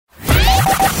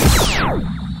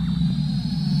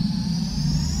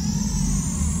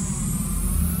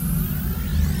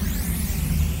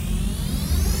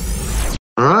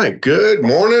right. Good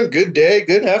morning, good day,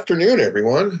 good afternoon,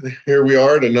 everyone. Here we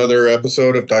are at another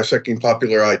episode of Dissecting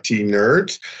Popular IT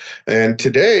Nerds. And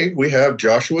today we have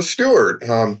Joshua Stewart.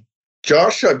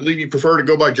 Josh, I believe you prefer to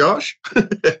go by Josh?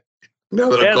 Now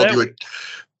that I've called you it.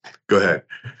 Go ahead.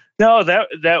 No,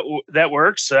 that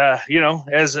works. As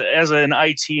an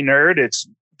IT nerd, it's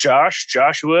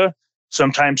Joshua,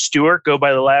 sometimes Stewart, go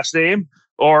by the last name,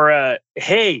 or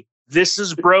hey, this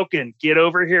is broken. Get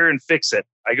over here and fix it.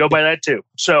 I go by that too.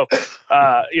 So,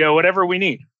 whatever we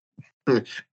need.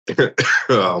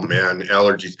 Oh man,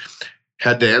 allergies.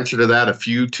 Had to answer to that a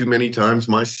few too many times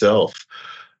myself.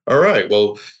 All right.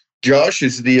 Well, Josh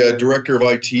is the director of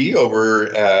IT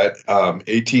over at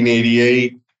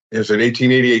 1888. Is it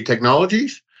 1888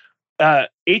 Technologies?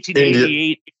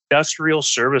 1888 Industrial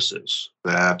Services.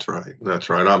 That's right.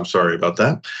 I'm sorry about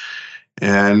that.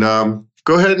 And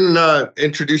go ahead and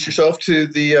introduce yourself to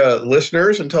the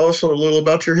listeners and tell us a little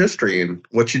about your history and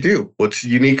what you do. What's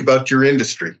unique about your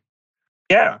industry?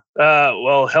 Yeah.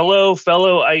 Well, hello,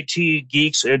 fellow IT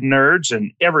geeks and nerds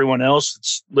and everyone else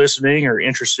that's listening or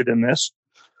interested in this.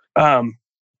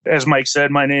 As Mike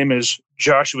said, my name is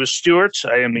Joshua Stewart.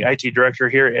 I am the IT director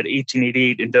here at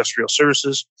 1888 Industrial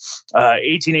Services.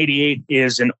 1888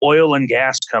 is an oil and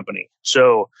gas company.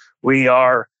 So we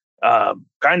are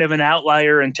kind of an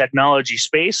outlier in technology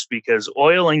space because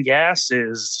oil and gas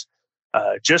is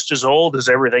just as old as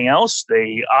everything else.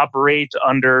 They operate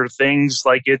under things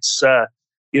like it's, the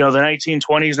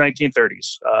 1920s,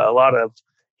 1930s. A lot of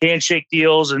handshake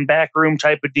deals and backroom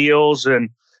type of deals and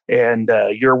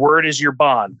your word is your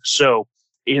bond. So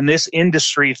in this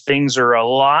industry, things are a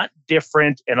lot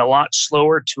different and a lot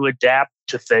slower to adapt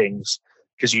to things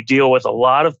because you deal with a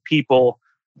lot of people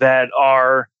that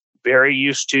are very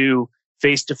used to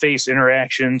face-to-face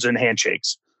interactions and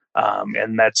handshakes.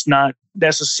 And that's not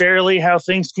necessarily how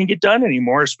things can get done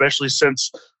anymore, especially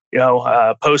since,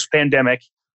 post-pandemic,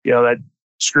 that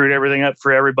screwed everything up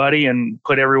for everybody and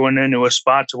put everyone into a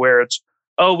spot to where it's,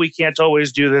 we can't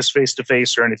always do this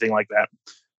face-to-face or anything like that.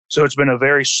 So it's been a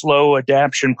very slow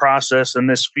adaptation process in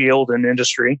this field and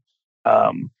industry.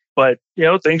 But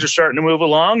things are starting to move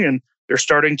along and they're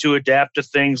starting to adapt to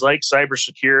things like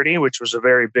cybersecurity, which was a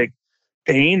very big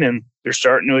pain. And they're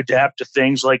starting to adapt to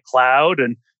things like cloud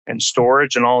and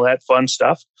storage and all that fun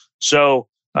stuff. So,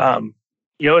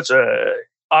 it's a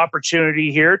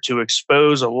opportunity here to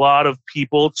expose a lot of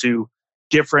people to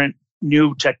different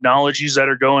new technologies that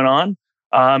are going on.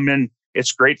 And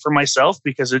it's great for myself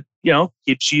because it,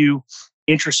 keeps you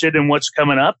interested in what's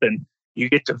coming up and you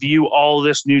get to view all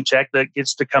this new tech that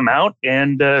gets to come out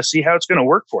and see how it's going to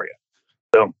work for you.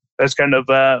 So that's kind of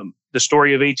the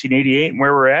story of 1888 and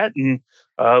where we're at and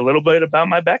a little bit about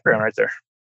my background right there.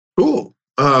 Cool.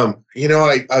 I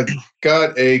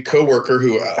got a coworker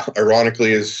who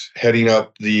ironically is heading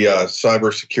up the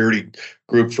cybersecurity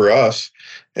group for us,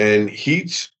 and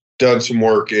he's done some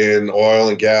work in oil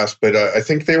and gas, but I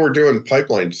think they were doing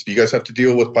pipelines. Do you guys have to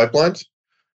deal with pipelines?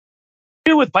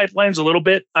 We do with pipelines a little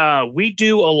bit. We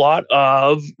do a lot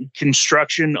of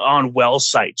construction on well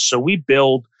sites. So we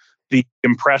build the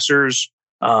compressors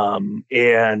and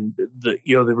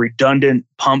the redundant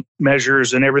pump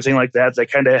measures and everything like that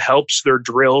kind of helps their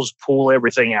drills pull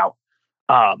everything out.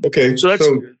 Okay. So that's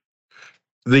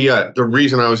the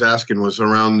reason I was asking was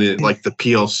around the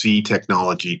PLC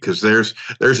technology, because there's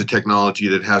a technology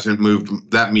that hasn't moved.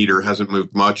 That meter hasn't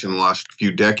moved much in the last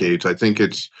few decades. I think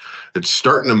it's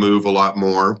starting to move a lot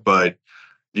more. But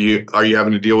are you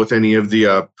having to deal with any of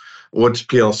the what's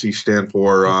PLC stand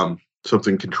for?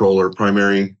 Something controller,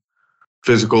 primary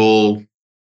physical.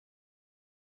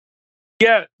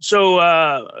 Yeah. So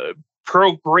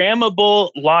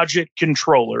programmable logic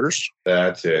controllers.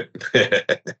 That's it.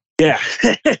 Yeah.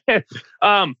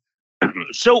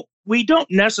 So we don't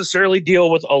necessarily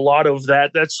deal with a lot of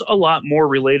that. That's a lot more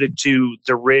related to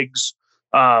the rigs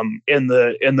and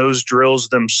those drills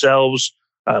themselves.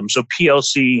 So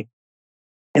PLC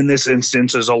in this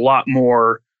instance is a lot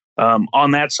more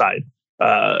on that side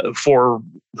for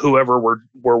whoever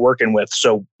we're working with.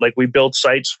 So like we build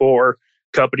sites for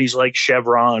companies like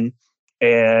Chevron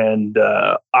and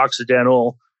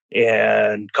Occidental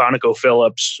and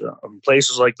ConocoPhillips,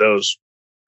 places like those.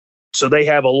 So they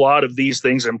have a lot of these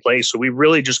things in place. So we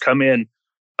really just come in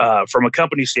from a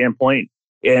company standpoint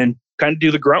and kind of do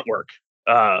the grunt work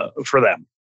for them.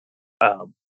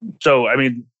 So, I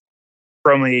mean,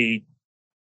 from a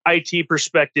IT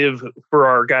perspective for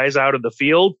our guys out in the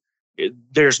field,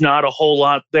 there's not a whole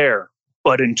lot there.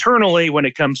 But internally, when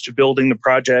it comes to building the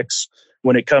projects,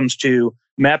 when it comes to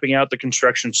mapping out the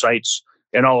construction sites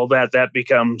and all of that, that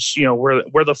becomes,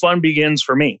 where the fun begins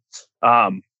for me.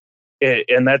 And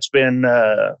that's been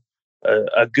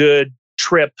a good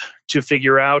trip to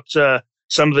figure out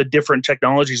some of the different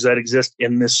technologies that exist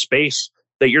in this space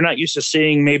that you're not used to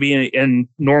seeing maybe in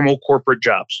normal corporate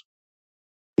jobs.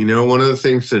 One of the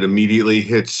things that immediately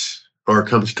hits or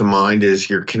comes to mind is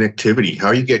your connectivity. How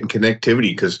are you getting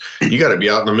connectivity? Because you got to be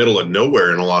out in the middle of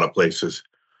nowhere in a lot of places.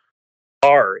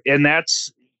 And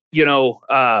that's,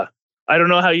 I don't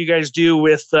know how you guys do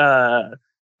with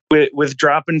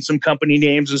dropping some company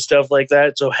names and stuff like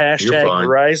that. So hashtag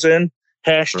Verizon,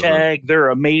 hashtag they're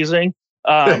amazing.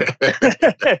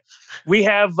 We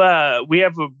have a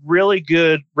really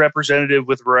good representative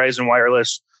with Verizon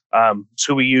Wireless,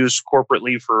 who we use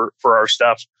corporately for our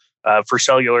stuff, for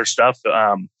cellular stuff.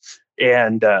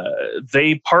 And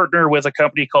they partner with a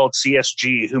company called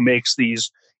CSG, who makes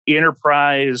these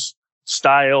enterprise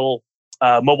style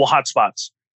mobile hotspots.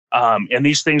 And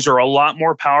these things are a lot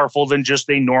more powerful than just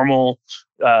a normal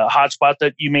hotspot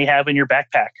that you may have in your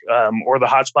backpack, or the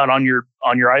hotspot on your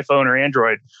iPhone or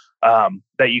Android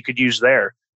that you could use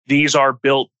there. These are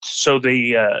built so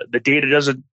the data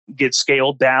doesn't get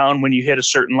scaled down when you hit a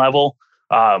certain level.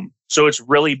 So it's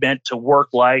really meant to work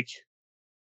like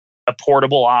a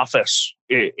portable office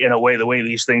in a way, the way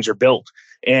these things are built.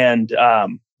 And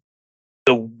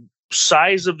the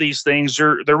size of these things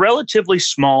they're relatively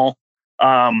small,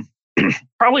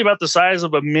 probably about the size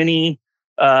of a mini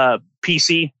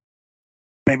PC,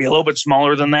 maybe a little bit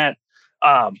smaller than that.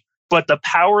 But the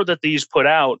power that these put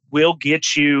out will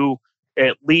get you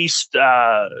at least,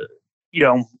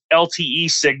 LTE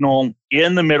signal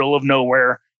in the middle of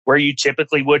nowhere where you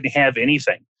typically wouldn't have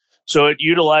anything. So it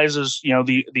utilizes,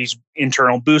 these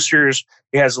internal boosters.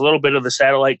 It has a little bit of the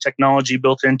satellite technology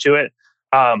built into it.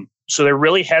 So there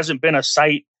really hasn't been a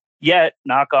site yet,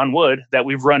 knock on wood, that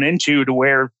we've run into to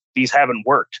where these haven't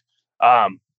worked.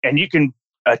 And you can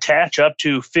attach up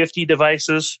to 50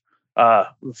 devices,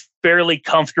 fairly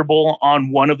comfortable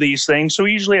on one of these things. So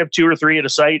we usually have 2 or 3 at a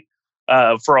site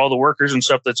for all the workers and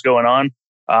stuff that's going on.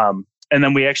 And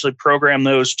then we actually program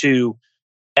those to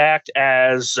act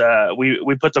as,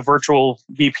 we put the virtual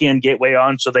VPN gateway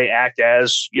on, so they act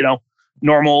as,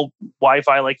 normal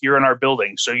Wi-Fi like you're in our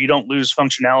building. So you don't lose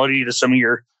functionality to some of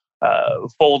your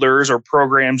folders or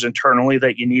programs internally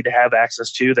that you need to have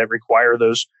access to that require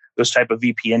those type of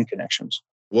VPN connections.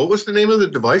 What was the name of the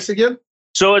device again?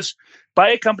 So it's by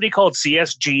a company called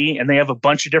CSG, and they have a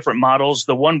bunch of different models.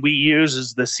 The one we use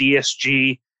is the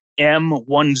CSG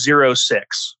M106.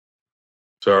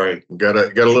 Sorry, got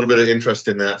a little bit of interest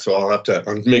in that, so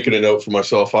I'm making a note for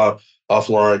myself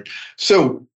offline.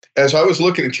 So as I was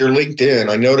looking at your LinkedIn,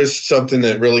 I noticed something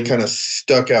that really kind of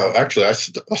stuck out. Actually, I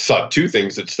saw 2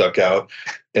 things that stuck out,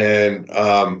 and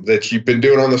that you've been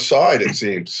doing on the side, it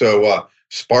seems. So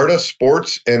Sparta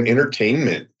Sports and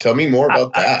Entertainment. Tell me more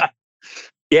about that.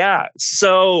 Yeah.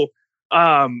 So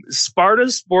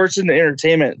Sparta Sports and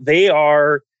Entertainment, they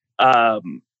are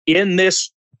in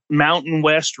this Mountain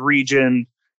West region,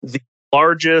 the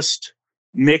largest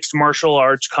mixed martial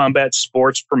arts combat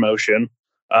sports promotion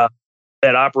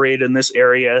that operate in this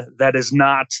area that is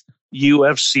not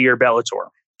UFC or Bellator.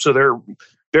 So they're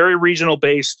very regional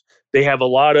based. They have a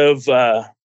lot of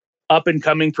up and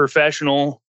coming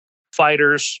professional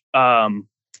fighters,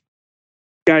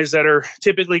 guys that are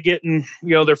typically getting,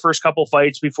 their first couple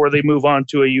fights before they move on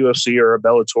to a UFC or a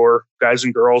Bellator, guys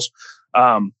and girls.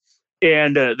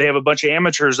 And they have a bunch of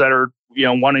amateurs that are,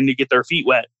 wanting to get their feet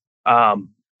wet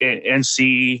and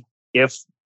see if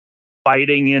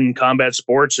fighting in combat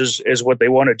sports is what they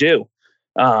want to do.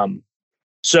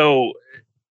 So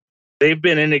they've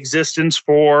been in existence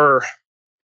for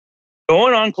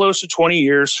going on close to 20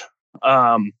 years.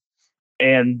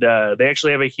 And they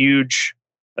actually have a huge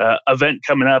event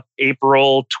coming up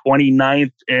April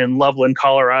 29th in Loveland,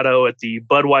 Colorado at the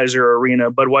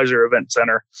Budweiser Event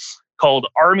Center, called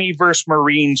Army vs.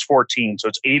 Marines 14. So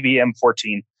it's AVM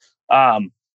 14.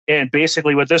 And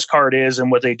basically what this card is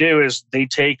and what they do is they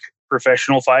take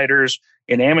professional fighters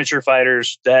and amateur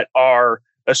fighters that are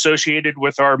associated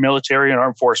with our military and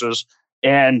armed forces.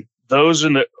 And those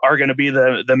are going to be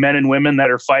the men and women that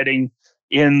are fighting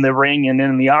in the ring and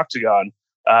in the octagon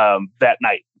that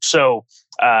night. So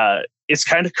it's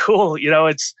kind of cool.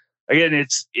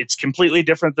 It's completely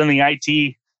different than the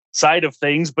IT side of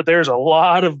things, but there's a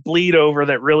lot of bleed over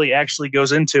that really actually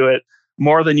goes into it,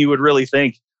 more than you would really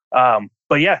think.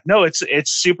 But yeah, no,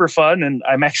 it's super fun, and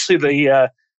I'm actually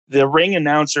the ring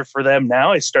announcer for them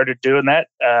now. I started doing that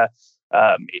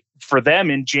for them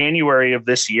in January of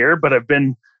this year, but I've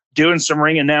been doing some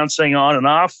ring announcing on and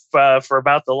off for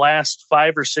about the last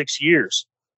 5 or 6 years.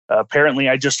 Apparently,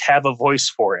 I just have a voice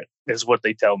for it, is what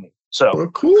they tell me. So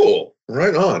cool.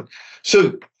 Right on.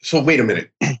 So wait a minute.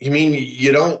 You mean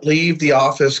you don't leave the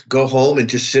office, go home, and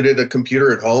just sit at a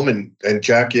computer at home and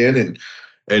jack in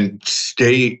and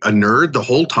stay a nerd the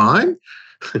whole time?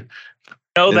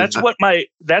 No, And that's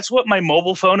what my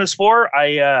mobile phone is for.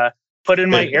 I put in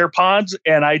my I- AirPods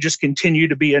and I just continue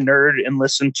to be a nerd and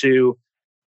listen to.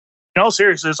 In all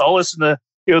seriousness, I'll listen to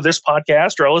this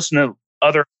podcast, or I'll listen to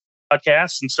other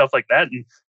podcasts and stuff like that, and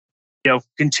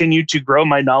continue to grow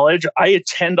my knowledge. I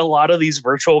attend a lot of these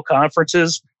virtual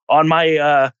conferences on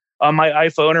my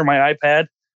iPhone or my iPad.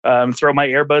 Throw my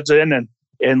earbuds in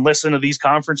and listen to these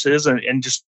conferences and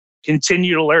just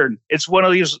continue to learn. It's one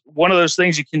of those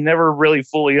things you can never really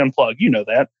fully unplug. You know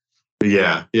that.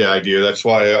 yeah, I do. That's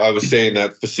why I was saying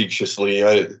that facetiously.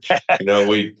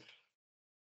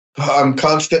 I'm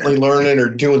constantly learning or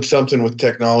doing something with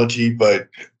technology, but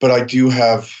I do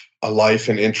have a life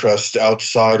and interest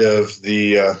outside of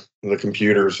the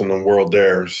computers and the world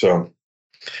there. So,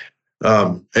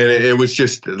 and it was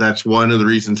just, that's one of the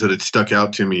reasons that it stuck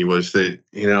out to me, was that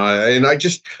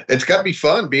it's got to be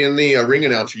fun being the ring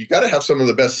announcer. You got to have some of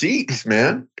the best seats,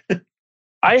 man.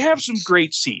 I have some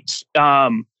great seats.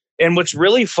 And what's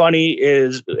really funny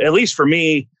is, at least for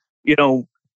me, when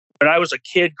I was a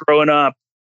kid growing up,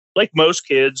 like most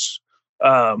kids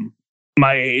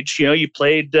my age, you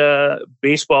played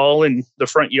baseball in the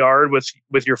front yard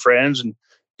with your friends and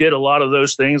did a lot of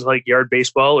those things like yard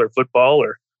baseball or football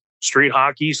or street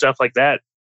hockey, stuff like that.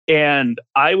 And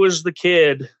I was the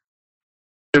kid.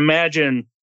 Imagine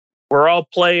we're all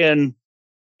playing,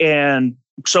 and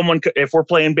if we're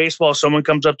playing baseball, someone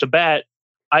comes up to bat.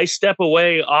 I step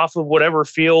away off of whatever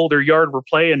field or yard we're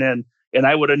playing in, and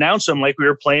I would announce them like we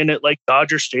were playing at like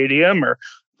Dodger Stadium, or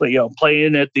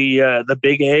playing at the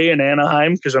Big A in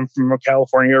Anaheim, because I'm from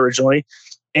California originally.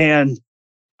 And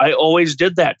I always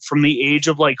did that from the age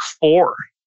of like 4.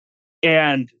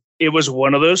 And it was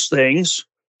one of those things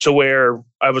to where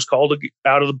I was called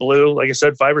out of the blue, like I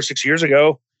said, 5 or 6 years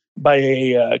ago, by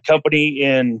a company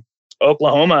in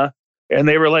Oklahoma. And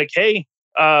they were like, hey,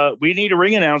 we need a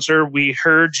ring announcer. We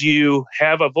heard you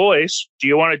have a voice. Do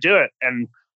you want to do it? And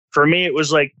for me, it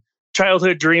was like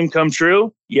childhood dream come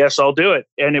true. Yes, I'll do it.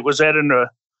 And it was at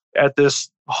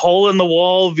this hole in the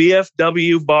wall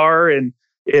VFW bar in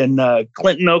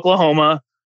Clinton, Oklahoma.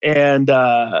 And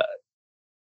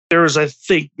there was, I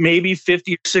think, maybe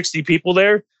 50 or 60 people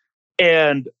there.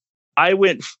 And I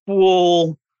went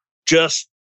full, just,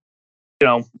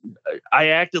 I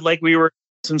acted like we were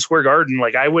in Square Garden.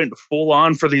 Like, I went full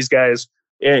on for these guys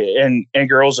and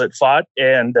girls that fought.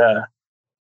 And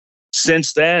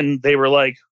since then, they were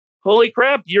like, holy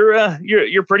crap,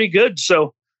 you're pretty good.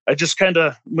 So I just kind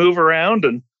of move around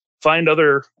and find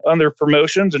other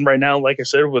promotions. And right now, like I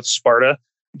said, with Sparta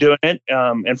doing it.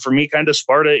 And for me, kind of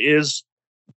Sparta is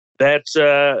that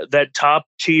top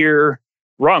tier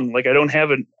rung. Like,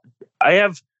 I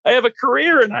have a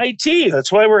career in IT.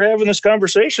 That's why we're having this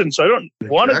conversation. So I don't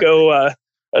want to go.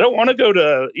 I don't want to go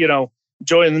to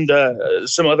join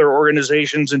some other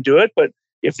organizations and do it. But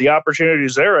if the opportunity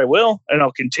is there, I will, and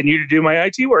I'll continue to do my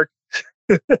IT work.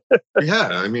 Yeah,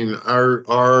 I mean,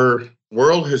 our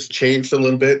world has changed a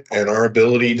little bit, and our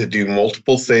ability to do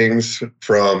multiple things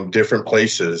from different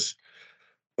places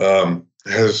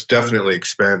has definitely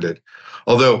expanded.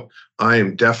 Although I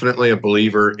am definitely a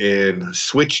believer in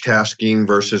switch tasking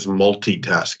versus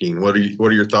multitasking. What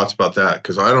are your thoughts about that?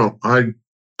 Because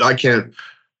I can't.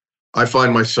 I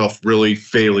find myself really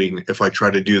failing if I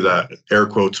try to do that, air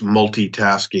quotes,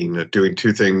 multitasking, doing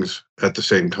two things at the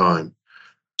same time.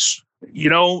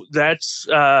 That's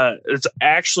it's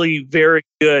actually very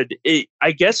good.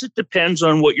 I guess it depends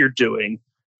on what you're doing.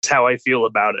 That's how I feel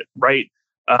about it, right?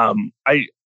 I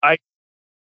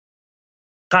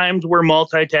times where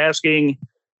multitasking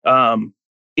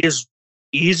is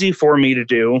easy for me to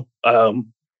do,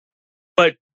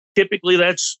 but typically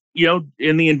that's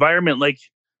in the environment like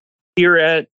here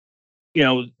at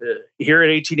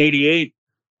 1888.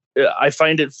 I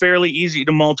find it fairly easy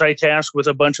to multitask with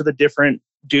a bunch of the different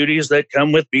duties that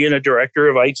come with being a director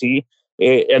of IT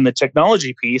and the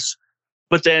technology piece.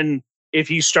 But then if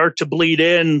you start to bleed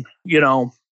in,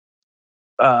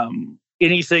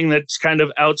 anything that's kind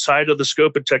of outside of the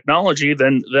scope of technology,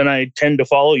 then I tend to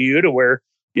follow you to where,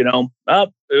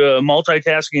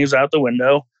 multitasking is out the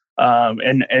window.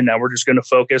 And now we're just going to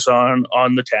focus on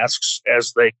the tasks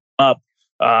as they come up,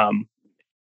 and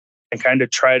kind of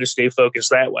try to stay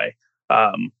focused that way.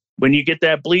 When you get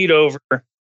that bleed over,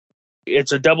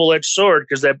 it's a double-edged sword,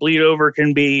 because that bleed over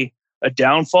can be a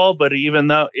downfall, but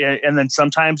and then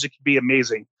sometimes it can be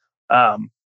amazing.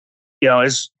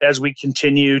 As we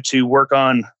continue to work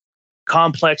on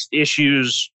complex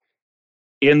issues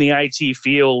in the IT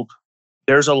field,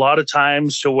 there's a lot of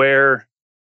times to where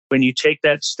when you take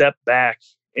that step back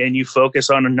and you focus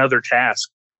on another task,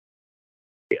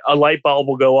 a light bulb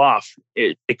will go off.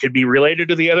 It could be related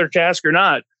to the other task or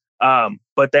not,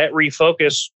 but that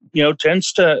refocus,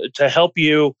 tends to help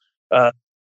you out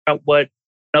what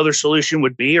another solution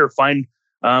would be, or find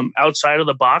outside of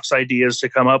the box ideas to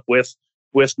come up with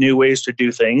new ways to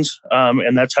do things,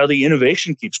 and that's how the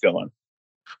innovation keeps going.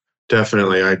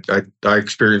 Definitely, I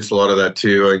experienced a lot of that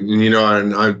too.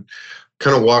 And I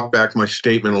kind of walk back my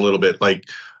statement a little bit. Like,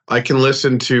 I can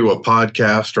listen to a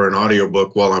podcast or an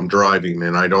audiobook while I'm driving,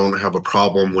 and I don't have a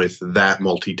problem with that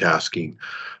multitasking.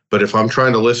 But if I'm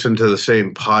trying to listen to the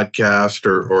same podcast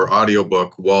or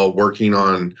audiobook while working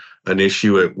on an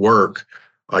issue at work,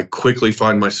 I quickly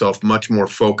find myself much more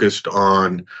focused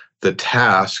on the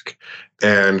task,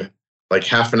 and like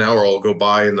half an hour will go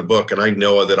by in the book, and I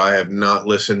know that I have not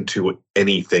listened to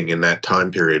anything in that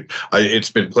time period.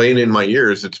 It's been playing in my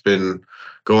ears. It's been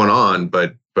going on,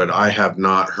 but I have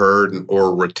not heard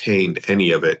or retained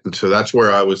any of it. And so that's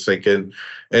where I was thinking,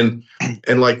 and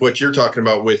like what you're talking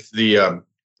about with the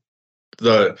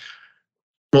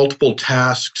multiple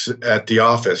tasks at the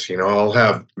office. I'll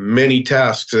have many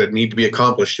tasks that need to be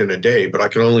accomplished in a day, but I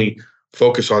can only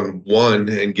focus on one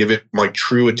and give it my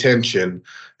true attention.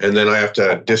 And then I have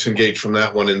to disengage from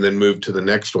that one and then move to the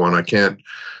next one.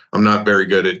 I'm not very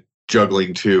good at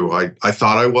juggling two. I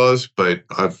thought I was, but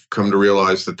I've come to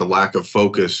realize that the lack of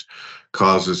focus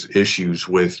causes issues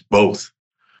with both.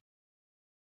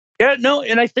 Yeah, no,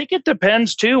 and I think it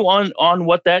depends too on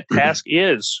what that task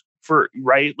is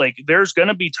right? Like, there's going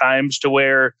to be times to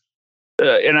where,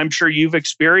 and I'm sure you've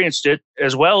experienced it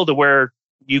as well, to where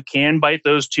you can bite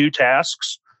those two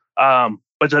tasks.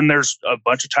 But then there's a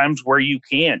bunch of times where you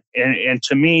can't. And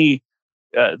to me,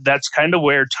 that's kind of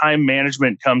where time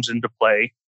management comes into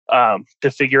play,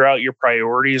 to figure out your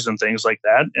priorities and things like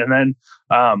that. And then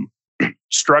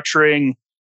structuring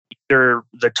either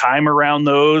the time around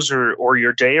those or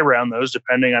your day around those,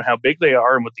 depending on how big they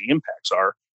are and what the impacts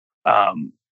are.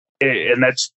 And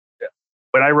that's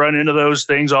when I run into those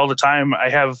things all the time.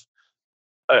 I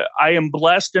am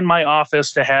blessed in my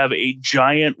office to have a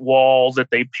giant wall that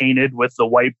they painted with the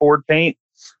whiteboard paint.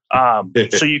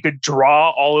 So you could draw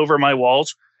all over my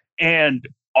walls, and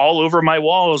all over my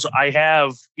walls, I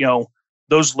have,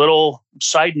 those little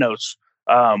side notes.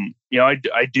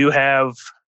 I do have,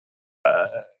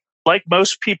 like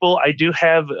most people, I do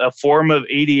have a form of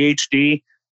ADHD,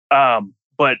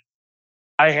 but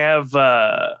I have,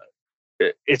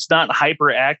 it's not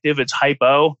hyperactive, it's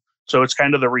hypo. So it's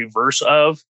kind of the reverse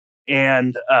of.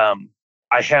 And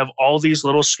I have all these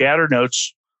little scatter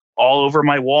notes all over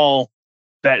my wall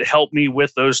that help me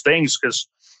with those things, because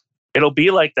it'll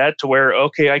be like that to where,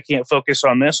 okay, I can't focus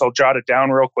on this. I'll jot it down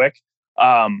real quick.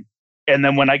 And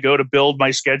then when I go to build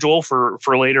my schedule for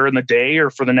later in the day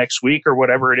or for the next week or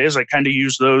whatever it is, I kind of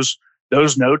use those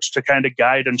notes to kind of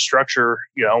guide and structure,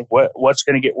 what's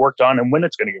going to get worked on and when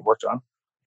it's going to get worked on.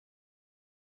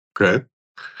 Okay.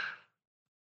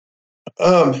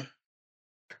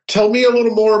 Tell me a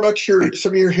little more about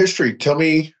some of your history. Tell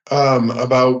me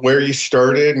about where you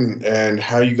started and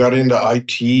how you got into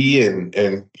IT,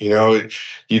 and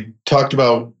you talked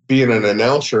about being an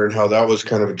announcer and how that was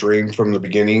kind of a dream from the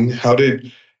beginning. How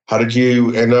did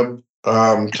you end up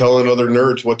telling other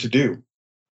nerds what to do?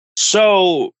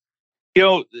 So,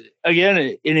 again,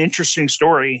 an interesting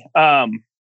story.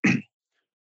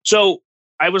 So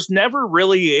I was never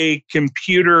really a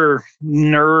computer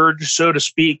nerd, so to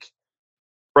speak,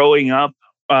 growing up.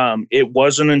 It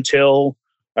wasn't until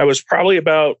I was probably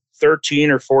about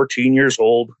 13 or 14 years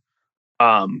old.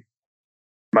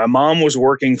 My mom was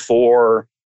working for a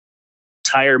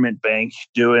retirement bank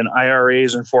doing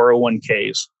IRAs and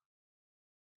 401ks.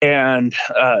 And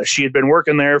she had been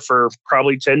working there for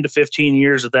probably 10 to 15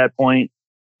 years at that point.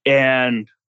 And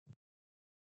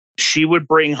she would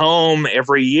bring home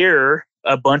every year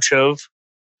a bunch of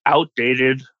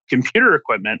outdated computer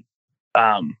equipment.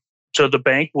 So the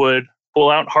bank would pull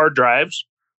out hard drives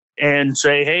and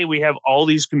say, hey, we have all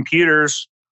these computers.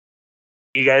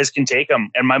 You guys can take them.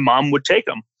 And my mom would take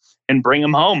them and bring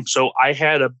them home. So I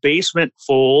had a basement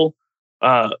full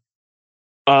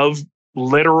of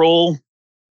literal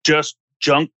just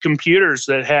junk computers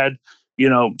that had,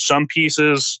 some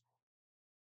pieces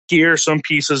here, some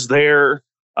pieces there.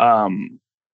 And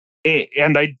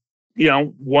I,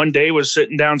 one day was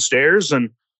sitting downstairs and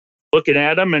looking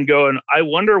at them and going, I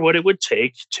wonder what it would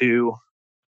take to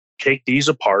take these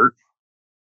apart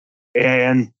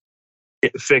and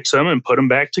fix them and put them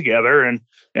back together and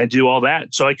do all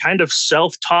that. So I kind of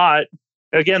self-taught.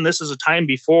 Again, this is a time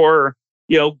before,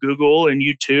 Google and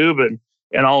YouTube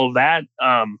and all of that.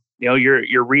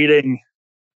 You're reading.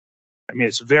 I mean,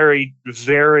 it's very,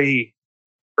 very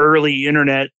early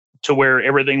internet to where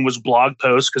everything was blog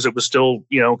posts because it was still,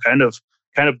 kind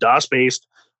of DOS based.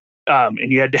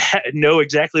 And you had to know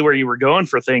exactly where you were going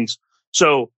for things.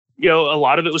 So, a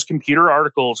lot of it was computer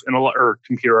articles a lot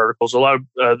of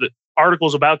the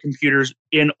articles about computers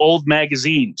in old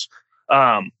magazines,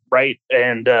 right?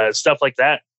 And stuff like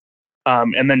that.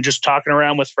 And then just talking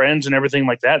around with friends and everything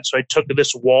like that. So I took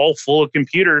this wall full of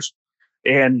computers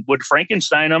and would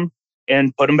Frankenstein them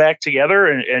and put them back together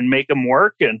and make them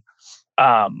work. And,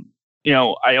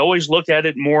 I always looked at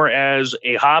it more as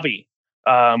a hobby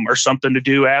or something to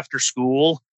do after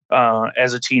school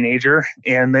as a teenager.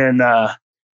 And then,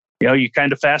 you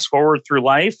kind of fast forward through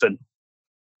life. And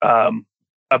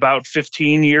about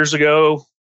 17 years ago,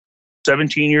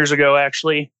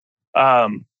 actually,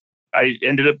 I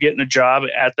ended up getting a job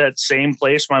at that same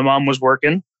place my mom was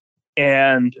working.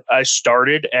 And I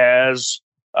started as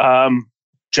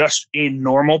just a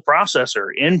normal processor,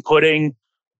 inputting,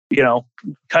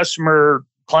 customer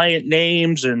client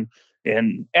names and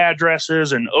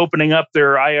addresses and opening up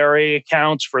their IRA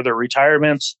accounts for their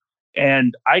retirements.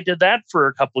 And I did that for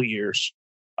a couple of years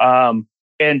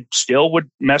and still would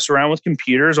mess around with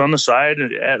computers on the side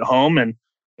at home and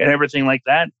everything like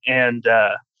that. And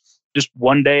just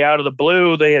one day out of the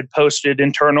blue, they had posted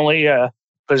internally a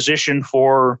position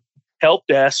for help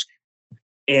desk,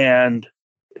 and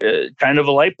kind of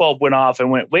a light bulb went off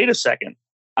and went, wait a second,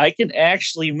 I can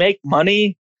actually make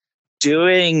money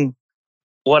doing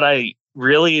what I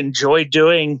really enjoy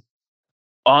doing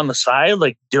on the side,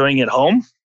 like doing at home.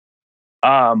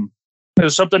 It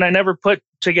was something I never put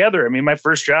together. I mean, my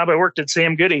first job, I worked at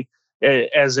Sam Goody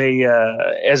as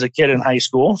a kid in high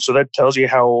school. So that tells you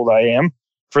how old I am.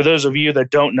 For those of you that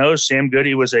don't know, Sam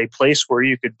Goody was a place where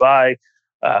you could buy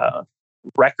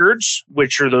records,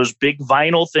 which are those big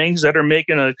vinyl things that are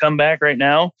making a comeback right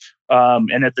now.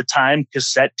 And at the time,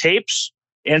 cassette tapes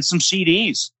and some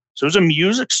CDs. So it was a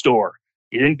music store.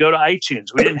 You didn't go to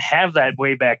iTunes. We didn't have that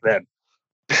way back then.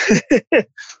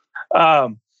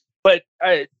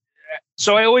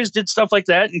 So I always did stuff like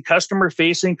that and customer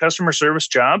service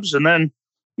jobs. And then,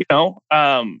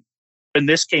 when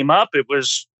this came up, it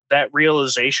was that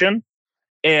realization.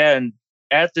 And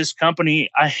at this company,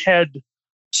 I had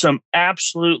some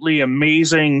absolutely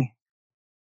amazing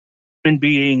human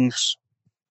beings,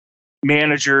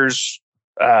 managers,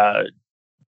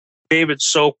 David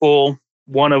Sokol,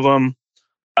 one of them,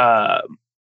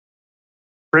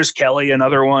 Chris Kelly,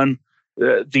 another one.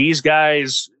 These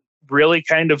guys really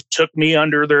kind of took me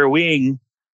under their wing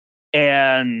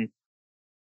and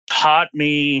taught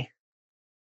me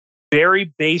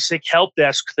very basic help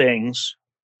desk things,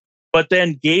 but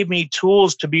then gave me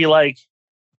tools to be like,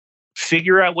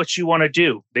 figure out what you want to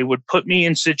do. They would put me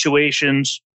in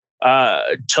situations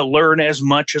to learn as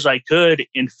much as I could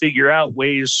and figure out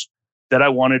ways that I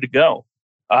wanted to go.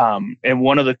 And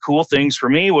one of the cool things for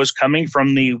me was coming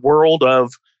from the world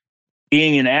of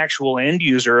being an actual end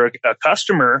user, a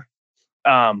customer.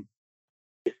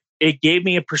 It gave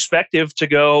me a perspective to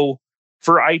go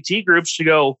for IT groups to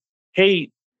go, hey,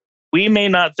 we may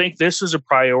not think this is a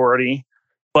priority,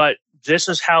 but this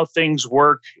is how things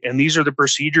work. And these are the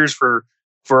procedures for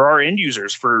our end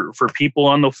users, for people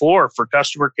on the floor, for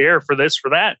customer care, for this, for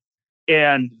that.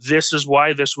 And this is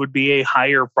why this would be a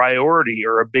higher priority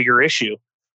or a bigger issue.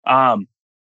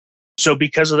 So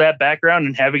because of that background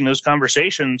and having those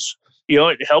conversations,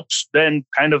 it helps then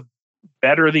kind of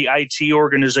better the IT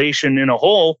organization in a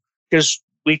whole, because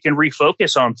we can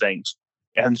refocus on things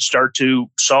and start to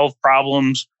solve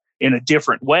problems in a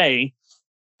different way,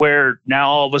 where now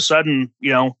all of a sudden,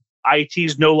 IT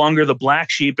is no longer the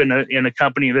black sheep in a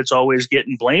company that's always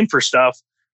getting blamed for stuff,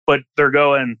 but they're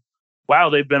going, wow,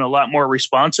 they've been a lot more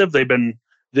responsive. They've been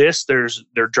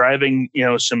they're driving,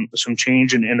 some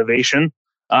change and innovation.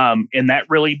 And that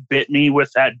really bit me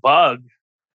with that bug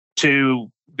to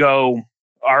go,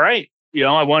 all right,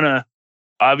 I want to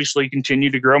obviously continue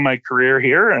to grow my career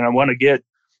here, and I want to get,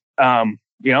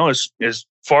 as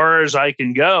far as I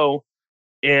can go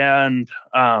and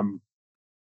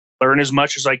learn as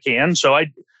much as I can. So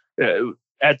I,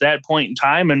 at that point in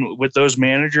time, and with those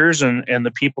managers and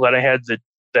the people that I had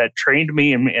that trained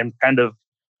me and kind of,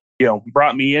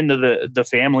 brought me into the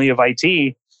family of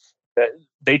IT,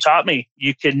 they taught me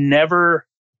you can never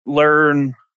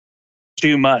learn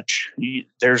too much.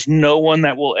 There's no one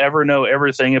that will ever know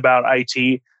everything about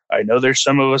IT. I know there's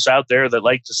some of us out there that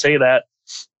like to say that.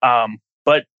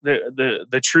 But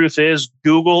the truth is,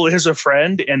 Google is a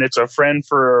friend, and it's a friend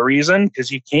for a reason, because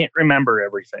you can't remember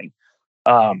everything.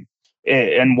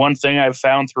 And one thing I've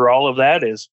found through all of that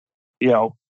is,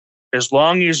 as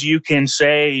long as you can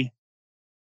say,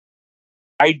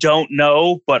 I don't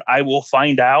know, but I will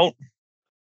find out.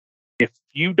 If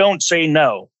you don't say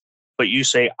no, but you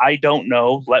say, I don't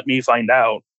know, let me find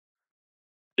out,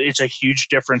 it's a huge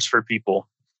difference for people.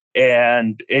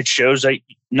 And it shows that,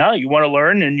 no, you want to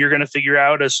learn and you're going to figure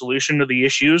out a solution to the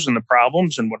issues and the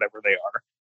problems and whatever they are.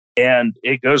 And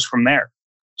it goes from there.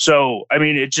 So, I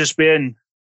mean, it's just been,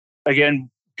 again,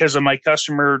 because of my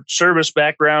customer service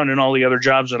background and all the other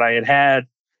jobs that I had,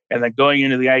 and then going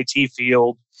into the IT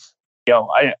field,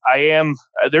 I am,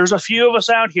 there's a few of us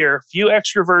out here, few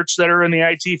extroverts that are in the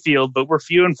IT field, but we're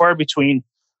few and far between.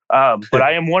 But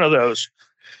I am one of those.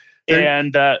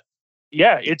 And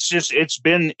it's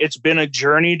been a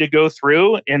journey to go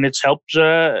through, and it's helped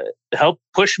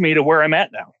push me to where I'm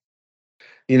at now.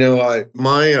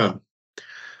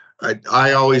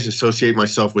 I always associate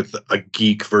myself with a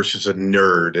geek versus a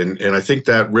nerd, and I think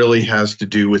that really has to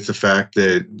do with the fact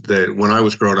that when I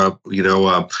was growing up,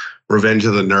 Revenge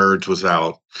of the Nerds was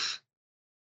out,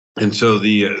 and so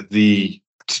the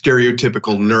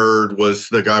stereotypical nerd was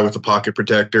the guy with the pocket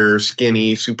protector,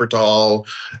 skinny, super tall,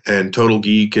 and total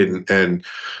geek, and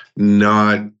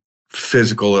not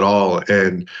physical at all.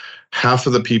 And half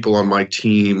of the people on my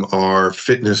team are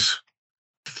fitness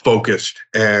focused,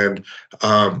 and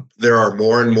there are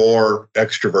more and more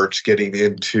extroverts getting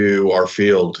into our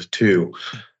field too.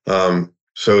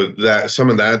 So that some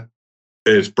of that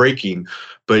is breaking,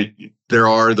 but there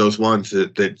are those ones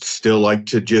that still like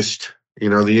to just, the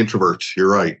introverts. You're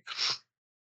right.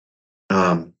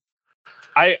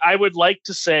 I would like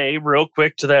to say real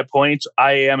quick to that point,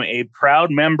 I am a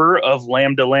proud member of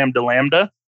Lambda Lambda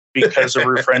Lambda because of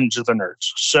Revenge of the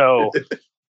Nerds. So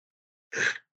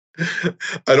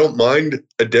I don't mind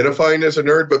identifying as a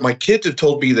nerd, but my kids have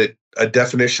told me that a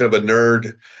definition of a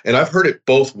nerd, and I've heard it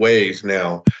both ways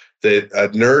now, that a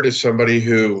nerd is somebody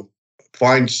who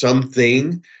finds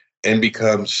something and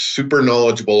becomes super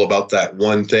knowledgeable about that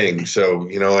one thing. So,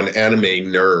 an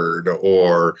anime nerd,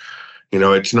 or,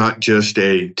 it's not just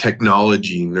a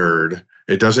technology nerd.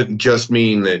 It doesn't just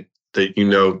mean that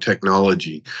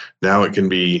technology. Now it can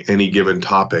be any given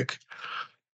topic.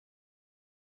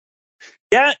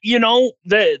 Yeah,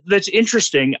 that's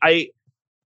interesting. I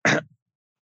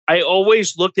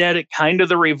always looked at it kind of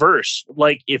the reverse.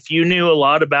 Like, if you knew a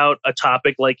lot about a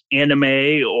topic like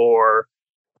anime or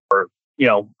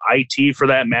IT for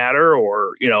that matter,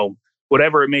 or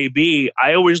whatever it may be,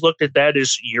 I always looked at that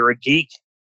as you're a geek.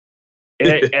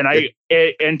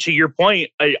 And to your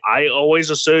point, I always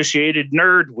associated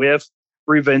nerd with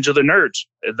Revenge of the Nerds,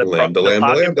 the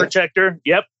pocket protector.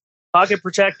 Yep. Pocket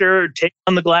protector, take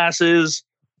on the glasses,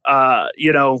 the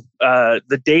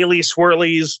daily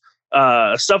swirlies,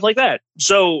 stuff like that.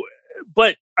 So,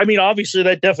 but I mean, obviously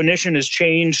that definition has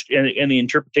changed and the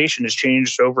interpretation has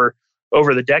changed over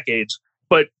the decades.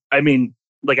 But I mean,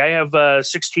 like, I have a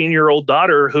 16-year-old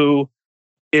daughter who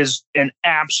is an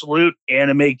absolute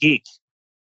anime geek,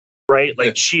 right?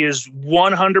 Like, she is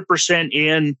 100%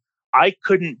 in. I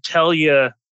couldn't tell you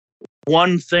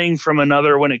one thing from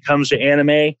another when it comes to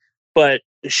anime, but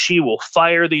she will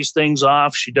fire these things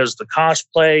off. She does the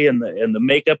cosplay and the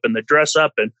makeup and the dress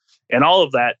up and all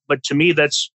of that. But to me,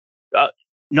 that's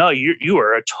no, you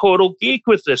are a total geek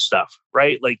with this stuff,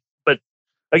 right? Like, but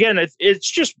again, it's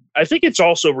just, I think it's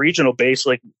also regional based.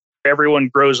 Like, everyone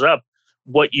grows up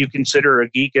what you consider a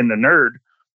geek and a nerd,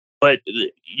 but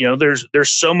there's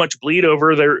so much bleed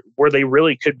over there where they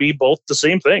really could be both the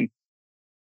same thing.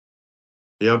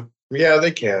 Yep. Yeah,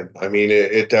 they can. I mean,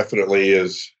 it definitely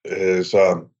is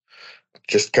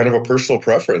just kind of a personal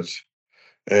preference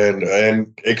and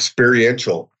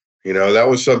experiential. That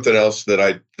was something else that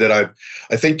I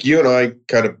think you and I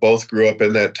kind of both grew up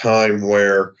in that time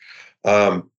where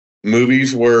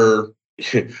movies were,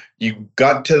 you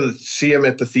got to see them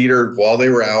at the theater while they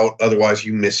were out. Otherwise,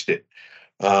 you missed it.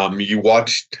 You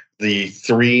watched the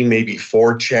 3, maybe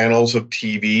 4 channels of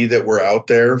TV that were out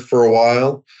there for a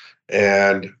while.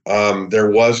 And there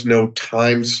was no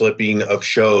time slipping of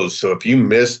shows. So if you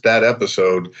missed that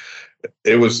episode,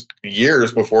 it was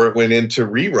years before it went into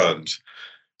reruns.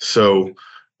 So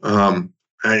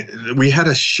we had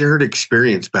a shared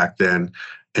experience back then.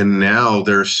 And now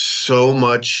there's so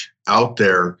much out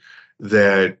there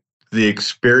that the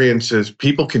experiences,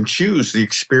 people can choose the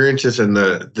experiences and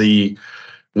the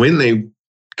when they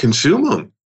consume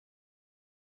them.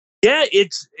 Yeah,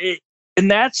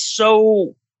 and that's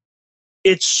so...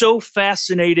 it's so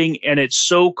fascinating and it's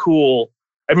so cool.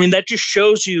 I mean, that just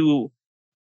shows you,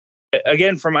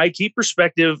 again, from IT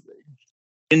perspective,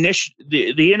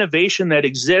 the innovation that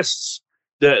exists,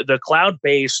 the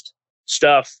cloud-based,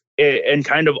 stuff and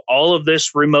kind of all of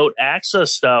this remote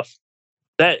access stuff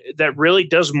that really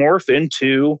does morph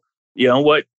into,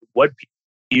 what people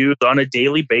use on a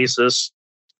daily basis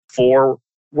for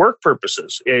work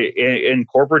purposes in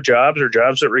corporate jobs or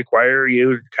jobs that require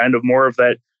you kind of more of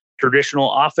that traditional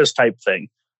office type thing.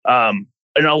 And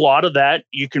a lot of that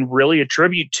you can really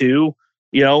attribute to,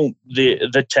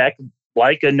 the tech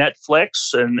like a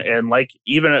Netflix and like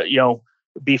even,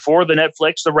 before the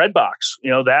Netflix, the Redbox,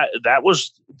 that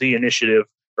was the initiative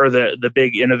or the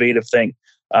big innovative thing.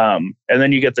 And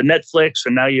then you get the Netflix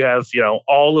and now you have,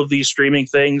 all of these streaming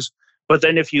things. But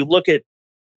then if you look at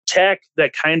tech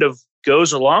that kind of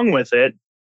goes along with it,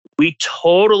 we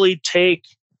totally take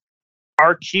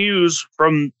our cues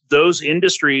from those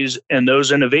industries and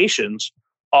those innovations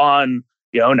on,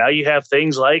 now you have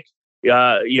things like,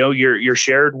 your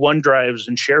shared OneDrives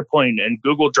and SharePoint and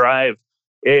Google Drive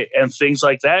and things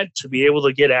like that to be able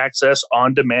to get access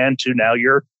on demand to now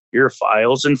your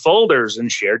files and folders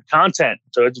and shared content.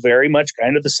 So it's very much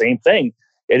kind of the same thing.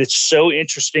 And it's so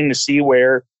interesting to see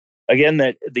where, again,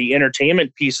 that the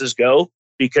entertainment pieces go,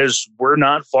 because we're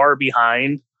not far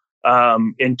behind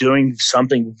in doing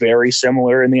something very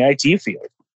similar in the IT field.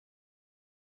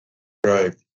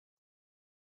 Right.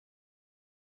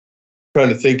 Trying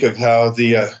to think of how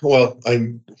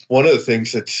one of the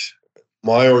things that's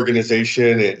my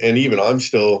organization and even I'm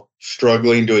still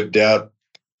struggling to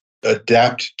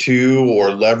adapt to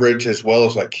or leverage as well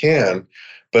as I can,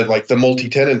 but like the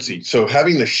multi-tenancy. So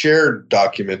having the shared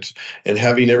documents and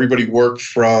having everybody work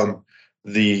from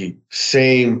the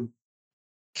same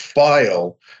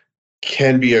file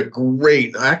can be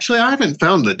actually, I haven't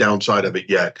found the downside of it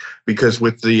yet, because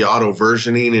with the auto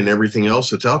versioning and everything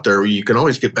else that's out there, you can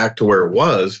always get back to where it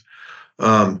was.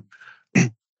 But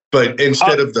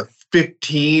instead of the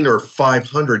 15 or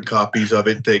 500 copies of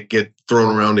it that get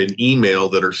thrown around in email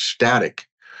that are static.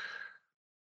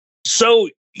 So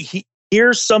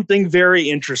here's something very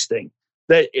interesting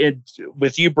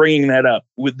with you bringing that up.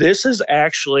 This is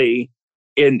actually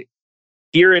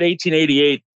here at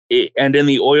 1888 and in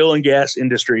the oil and gas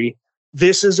industry,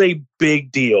 this is a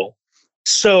big deal.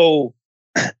 So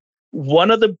one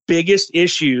of the biggest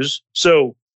issues,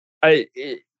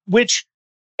 which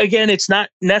again, it's not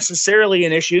necessarily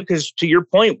an issue because to your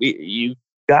point, you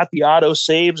got the auto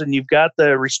saves and you've got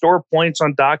the restore points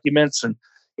on documents and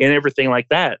everything like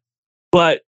that.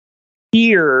 But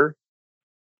here,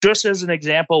 just as an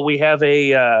example, we have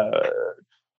a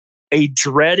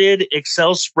dreaded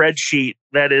Excel spreadsheet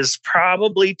that is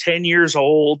probably 10 years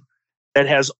old that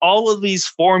has all of these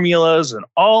formulas and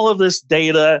all of this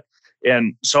data.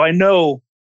 And so I know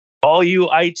all you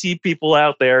IT people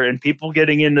out there and people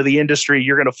getting into the industry,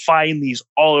 you're going to find these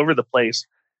all over the place.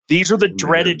 These are the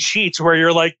dreaded sheets where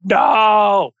you're like,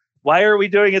 no, why are we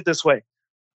doing it this way?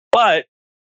 But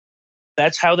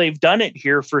that's how they've done it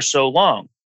here for so long.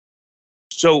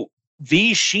 So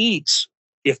these sheets,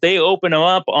 if they open them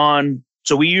up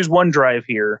so we use OneDrive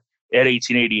here at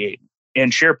 1888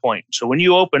 and SharePoint. So when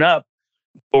you open up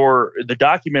for the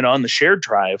document on the shared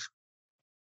drive,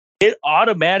 it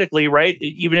automatically, right,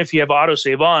 even if you have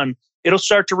autosave on, it'll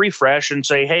start to refresh and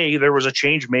say, hey, there was a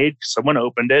change made. Someone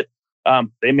opened it.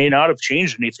 They may not have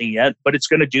changed anything yet, but it's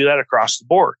going to do that across the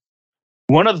board.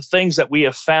 One of the things that we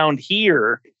have found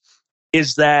here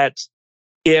is that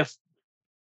if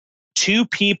two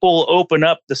people open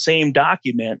up the same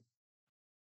document,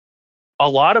 a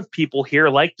lot of people here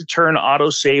like to turn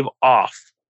autosave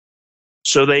off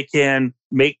so they can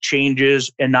make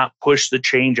changes and not push the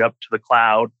change up to the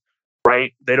cloud,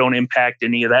 right? They don't impact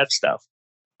any of that stuff.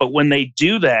 But when they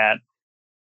do that,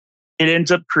 it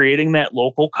ends up creating that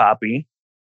local copy,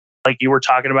 like you were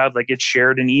talking about, that gets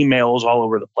shared in emails all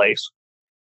over the place.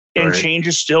 And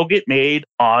changes still get made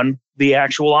on the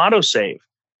actual autosave.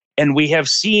 And we have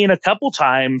seen a couple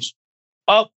times,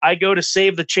 I go to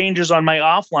save the changes on my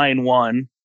offline one.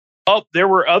 There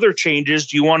were other changes.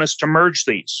 Do you want us to merge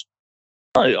these?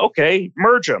 Okay,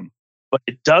 merge them. But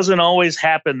it doesn't always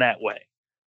happen that way.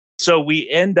 So we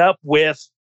end up with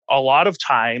a lot of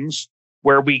times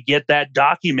where we get that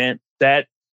document that,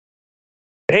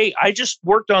 hey, I just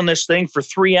worked on this thing for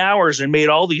 3 hours and made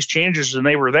all these changes and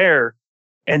they were there.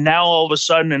 And now all of a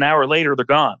sudden, an hour later, they're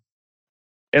gone.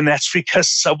 And that's because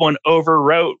someone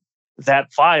overwrote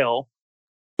that file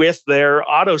with their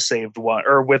auto-saved one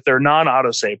or with their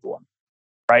non-auto-saved one,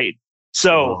 right?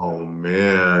 So, oh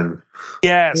man,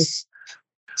 yes.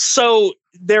 So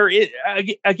there is,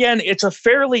 again, it's a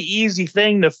fairly easy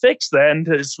thing to fix. Then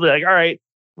to just be like, all right,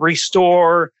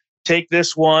 restore, take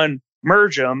this one,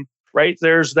 merge them, right?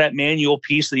 There's that manual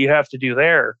piece that you have to do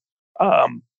there,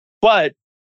 but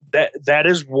that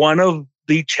is one of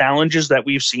the challenges that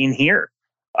we've seen here.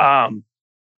 And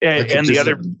the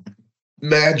other,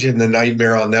 imagine the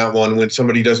nightmare on that one when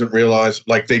somebody doesn't realize,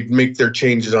 like, they make their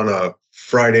changes on a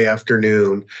Friday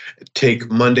afternoon,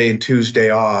 take Monday and Tuesday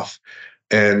off,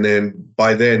 and then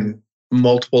by then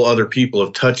multiple other people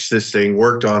have touched this thing,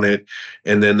 worked on it,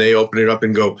 and then they open it up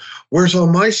and go, where's all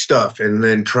my stuff? And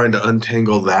then trying to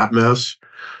untangle that mess.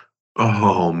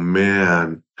 Oh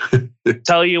man.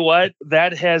 Tell you what,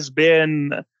 that has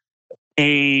been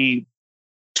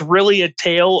it's really a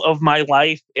tale of my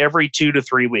life every 2 to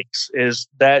 3 weeks. Is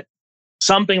that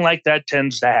something like that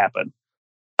tends to happen.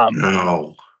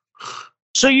 No.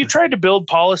 So you try to build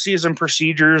policies and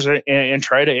procedures and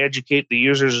try to educate the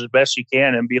users as best you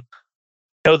can and be,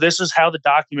 this is how the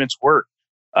documents work.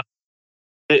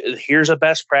 Here's a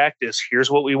best practice.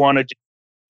 Here's what we want to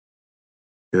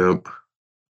do. Yep.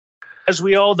 As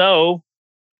we all know,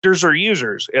 users are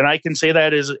users. And I can say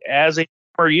that as a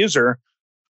power user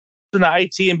in the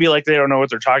IT and be like, they don't know what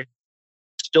they're talking about.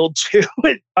 Still do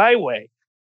it my way.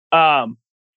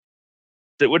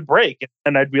 It would break.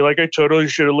 And I'd be like, I totally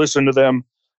should have listened to them.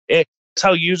 It's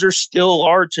how users still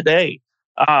are today.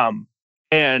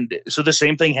 And so the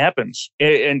same thing happens.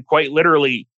 And quite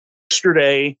literally,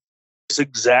 yesterday, this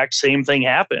exact same thing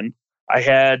happened. I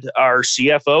had our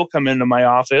CFO come into my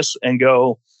office and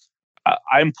go,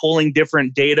 I'm pulling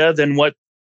different data than what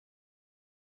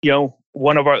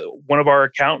one of our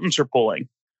accountants are pulling.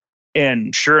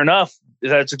 And sure enough,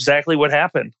 that's exactly what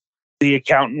happened. The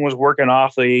accountant was working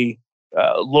off a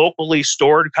locally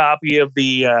stored copy of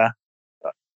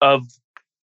of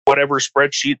whatever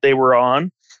spreadsheet they were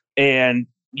on. And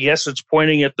yes, it's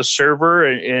pointing at the server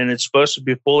and it's supposed to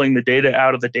be pulling the data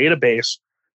out of the database,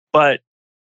 but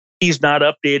he's not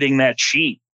updating that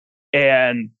sheet.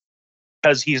 And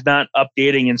because he's not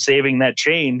updating and saving that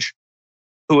change,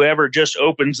 whoever just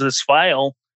opens this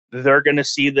file, they're going to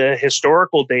see the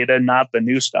historical data, not the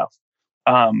new stuff.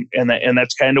 And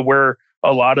that's kind of where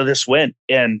a lot of this went.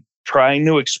 And trying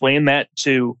to explain that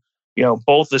to,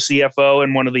 both the CFO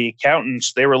and one of the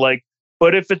accountants, they were like,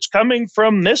 but if it's coming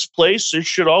from this place, it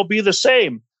should all be the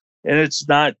same. And it's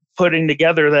not putting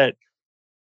together that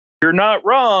you're not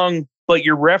wrong, but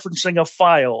you're referencing a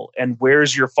file, and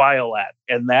where's your file at?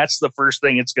 And that's the first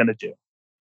thing it's going to do.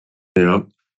 Yep.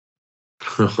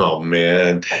 Oh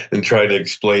man. And try to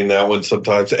explain that one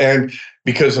sometimes. And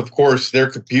because of course their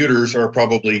computers are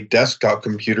probably desktop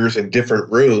computers in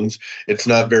different rooms, it's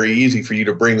not very easy for you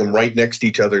to bring them right next to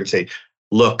each other and say,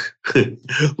 look,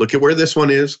 look at where this one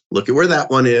is. Look at where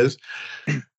that one is.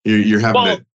 You're having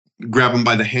to grab them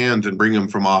by the hands and bring them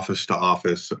from office to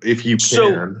office if you can.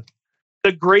 So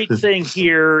the great thing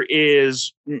here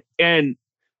is, and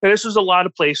this is a lot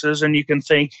of places, and you can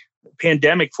thank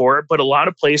pandemic for it, but a lot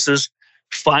of places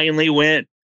finally went,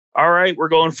 all right, we're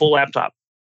going full laptop,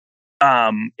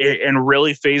 and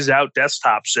really phased out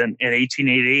desktops. And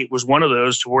 1888 was one of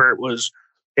those to where it was,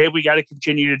 hey, we got to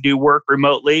continue to do work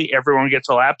remotely. Everyone gets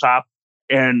a laptop,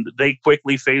 and they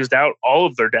quickly phased out all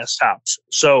of their desktops.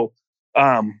 So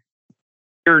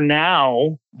here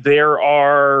now there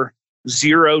are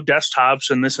 0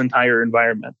 desktops in this entire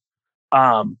environment.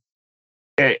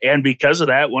 And because of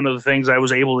that, one of the things I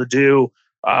was able to do,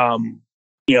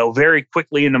 very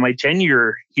quickly into my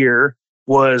tenure here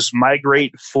was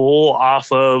migrate full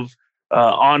off of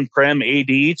on-prem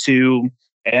AD to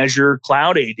Azure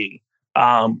Cloud AD.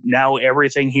 Now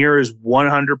everything here is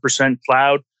 100%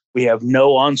 cloud. We have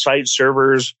no on-site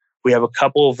servers. We have a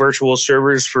couple of virtual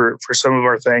servers for some of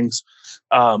our things,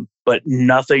 but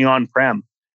nothing on-prem.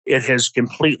 It has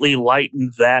completely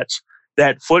lightened that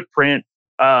footprint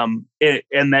and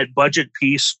that budget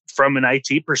piece from an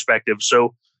IT perspective.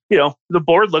 So, the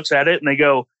board looks at it and they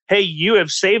go, hey, you have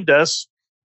saved us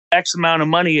X amount of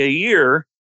money a year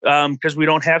because we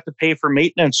don't have to pay for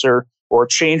maintenance or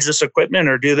change this equipment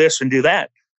or do this and do that.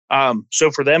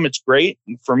 So for them, it's great.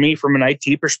 For me, from an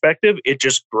IT perspective, it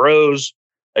just grows,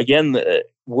 again,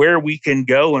 where we can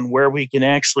go and where we can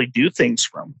actually do things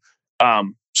from.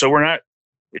 So we're not,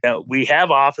 we have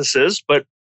offices, but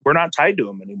we're not tied to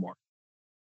them anymore.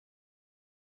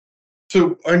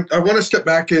 So I want to step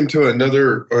back into an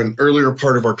earlier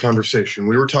part of our conversation.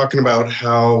 We were talking about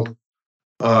how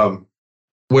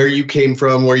where you came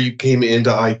from, where you came into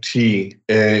IT,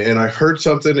 and I heard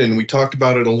something, and we talked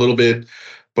about it a little bit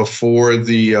before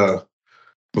this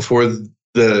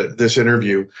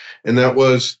interview, and that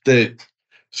was that.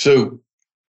 So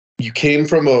you came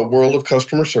from a world of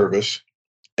customer service,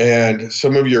 and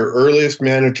some of your earliest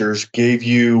managers gave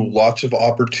you lots of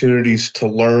opportunities to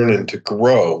learn and to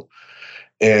grow.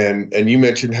 And you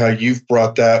mentioned how you've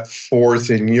brought that forth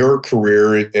in your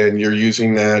career, and you're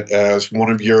using that as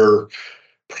one of your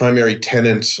primary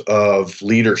tenets of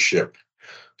leadership.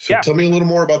 So Yeah. tell me a little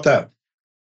more about that.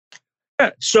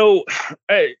 Yeah. So,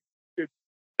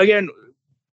 again,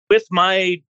 with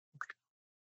my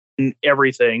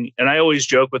everything, and I always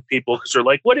joke with people because they're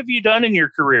like, "What have you done in your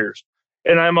careers?"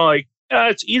 And I'm like,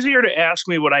 it's easier to ask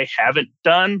me what I haven't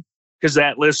done because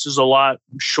that list is a lot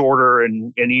shorter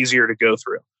and easier to go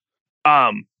through.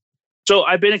 So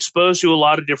I've been exposed to a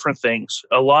lot of different things,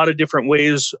 a lot of different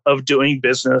ways of doing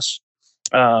business,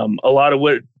 a lot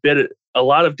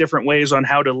of different ways on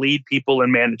how to lead people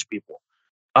and manage people.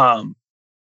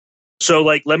 So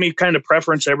like, let me kind of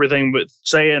preference everything with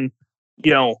saying,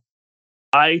 you know,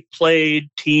 I played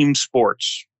team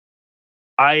sports.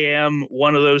 I am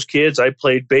one of those kids. I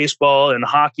played baseball and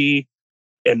hockey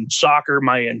and soccer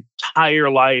my entire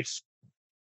life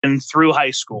and through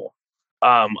high school,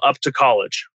 up to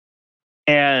college.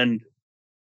 And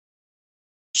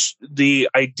the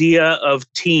idea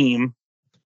of team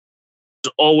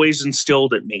was always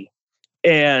instilled in me.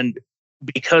 And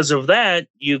because of that,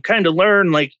 you kind of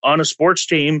learn, like, on a sports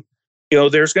team,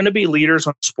 there's going to be leaders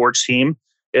on a sports team.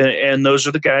 And those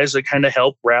are the guys that kind of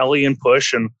help rally and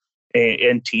push and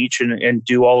teach and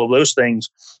do all of those things.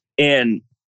 And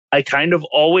I kind of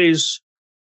always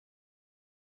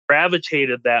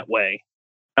gravitated that way.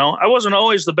 I wasn't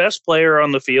always the best player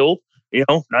on the field.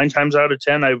 9 times out of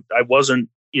 10, I wasn't,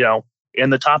 in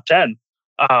the top 10.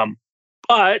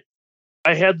 But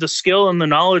I had the skill and the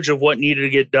knowledge of what needed to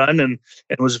get done, and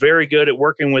was very good at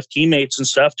working with teammates and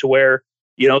stuff to where,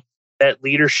 that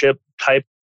leadership type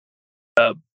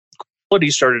quality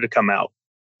started to come out.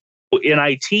 In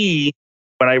IT,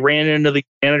 when I ran into the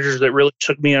managers that really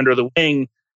took me under the wing,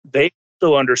 they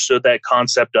also understood that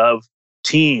concept of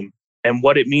team and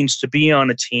what it means to be on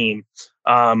a team,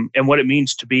 and what it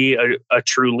means to be a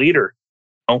true leader.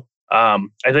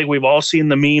 I think we've all seen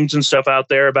the memes and stuff out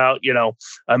there about,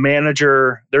 a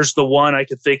manager. There's the one I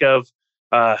could think of,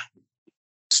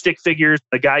 stick figures,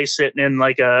 the guy sitting in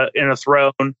in a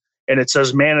throne, and it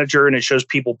says manager, and it shows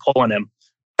people pulling him.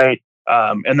 Right.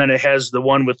 And then it has the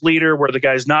one with leader where the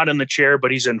guy's not in the chair,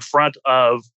 but he's in front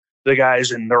of the guys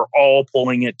and they're all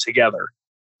pulling it together.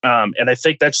 And I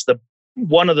think that's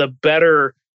one of the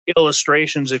better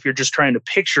illustrations, if you're just trying to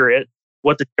picture it,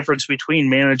 what the difference between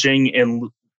managing and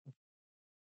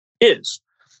is.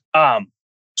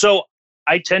 So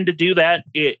I tend to do that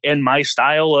in my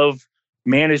style of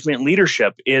management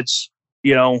leadership. It's,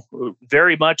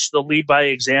 very much the lead by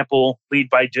example, lead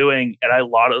by doing. And a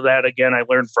lot of that, again, I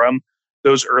learned from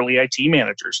those early IT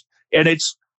managers. And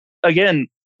it's, again,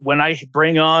 when I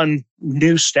bring on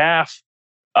new staff,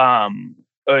 and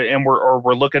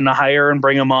we're looking to hire and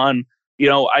bring them on,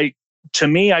 to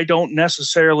me, I don't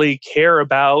necessarily care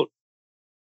about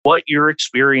what your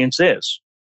experience is.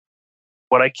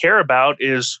 What I care about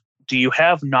is, do you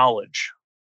have knowledge,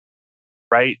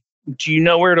 right? Do you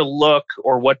know where to look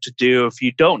or what to do if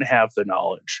you don't have the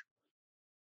knowledge?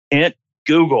 And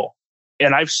Google.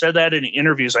 And I've said that in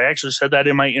interviews. I actually said that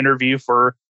in my interview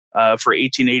for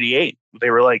 1888. They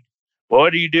were like, well,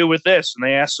 what do you do with this? And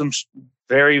they asked some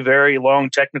very, very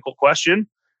long technical question.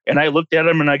 And I looked at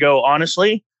them and I go,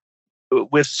 honestly,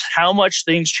 with how much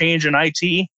things change in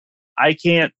IT, I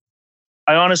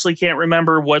honestly can't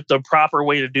remember what the proper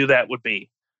way to do that would be.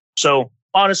 So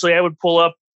honestly, I would pull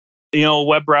up, a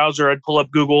web browser, I'd pull up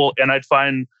Google, and I'd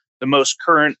find the most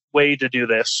current way to do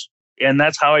this. And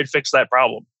that's how I'd fix that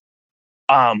problem.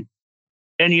 And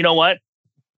you know what?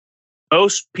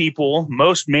 Most people,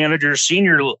 most managers,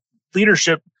 senior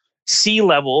leadership,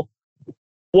 C-level,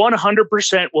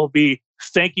 100% will be,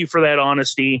 thank you for that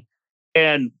honesty.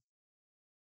 And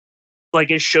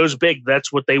like, it shows big.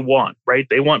 That's what they want, right?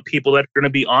 They want people that are going to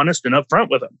be honest and upfront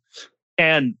with them.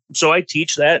 And so I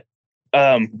teach that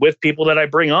with people that I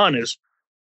bring on is,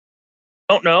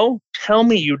 don't know, tell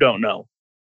me you don't know.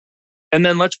 And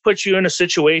then let's put you in a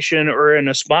situation or in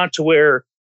a spot to where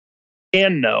we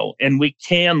can know and we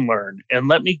can learn. And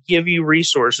let me give you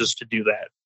resources to do that.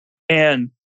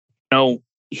 And,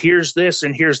 here's this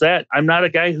and here's that. I'm not a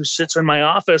guy who sits in my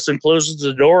office and closes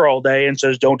the door all day and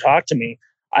says, don't talk to me.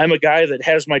 I'm a guy that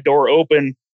has my door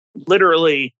open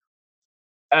literally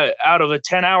out of a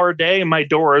 10-hour day. My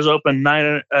door is open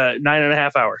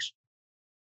 9.5 hours.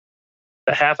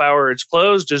 The half hour it's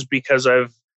closed is because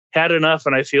I've had enough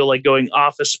and I feel like going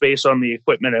office space on the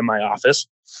equipment in my office.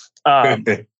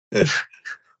 But,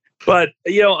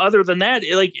 other than that,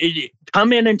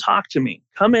 come in and talk to me.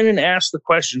 Come in and ask the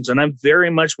questions. And I'm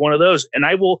very much one of those. And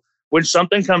I will, when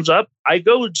something comes up, I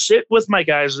go sit with my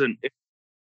guys and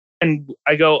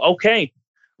I go, okay,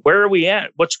 where are we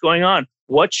at? What's going on?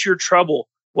 What's your trouble?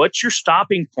 What's your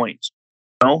stopping points?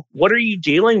 What are you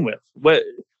dealing with?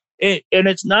 And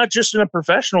it's not just in a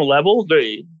professional level.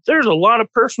 There's a lot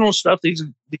of personal stuff these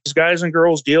guys and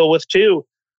girls deal with too,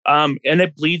 and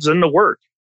it bleeds into work.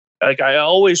 Like I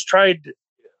always tried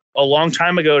a long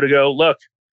time ago to go, look,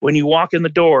 when you walk in the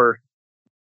door,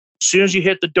 as soon as you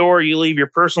hit the door, you leave your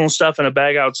personal stuff in a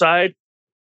bag outside,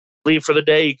 leave for the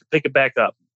day, you can pick it back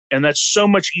up. And that's so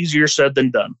much easier said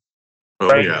than done. Oh,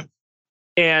 right? Yeah.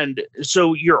 And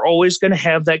so you're always going to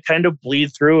have that kind of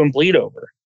bleed through and bleed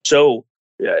over. So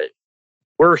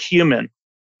we're human.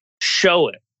 Show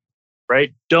it,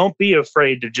 right? Don't be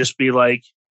afraid to just be like,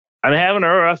 I'm having a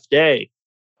rough day.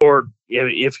 Or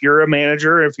if you're a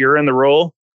manager, if you're in the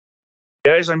role,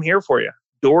 guys, I'm here for you.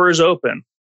 Door is open.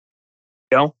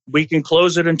 We can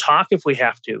close it and talk if we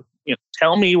have to.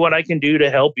 Tell me what I can do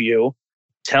to help you.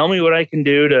 Tell me what I can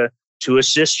do to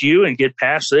assist you and get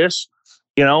past this.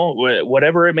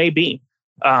 Whatever it may be.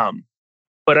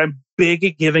 But I'm big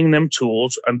at giving them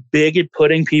tools. I'm big at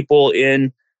putting people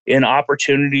in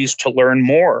opportunities to learn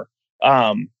more.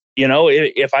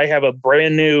 If I have a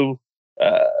brand new,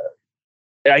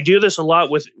 I do this a lot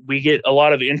we get a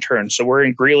lot of interns. So we're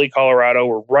in Greeley, Colorado.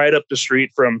 We're right up the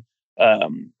street from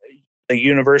the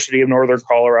University of Northern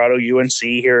Colorado, UNC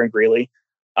here in Greeley.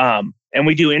 And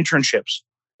we do internships.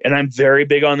 And I'm very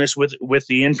big on this with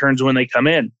the interns when they come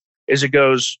in, is it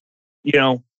goes,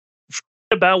 forget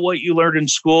about what you learned in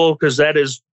school, because that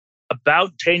is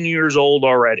about 10 years old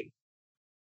already.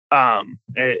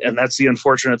 And that's the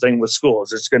unfortunate thing with school,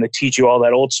 is it's going to teach you all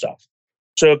that old stuff.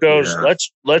 So it goes,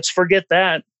 let's forget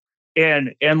that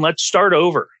and let's start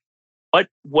over.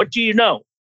 What do you know?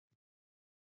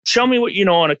 Show me what you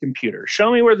know on a computer.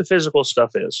 Show me where the physical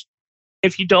stuff is.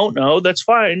 If you don't know, that's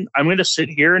fine. I'm going to sit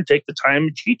here and take the time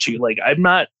to teach you. Like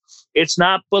it's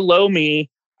not below me.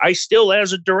 I still,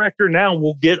 as a director now,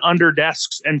 will get under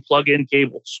desks and plug in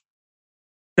cables.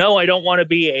 No, I don't want to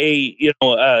be a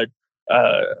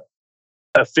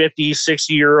 50,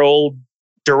 60-year-old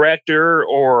director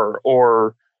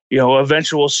or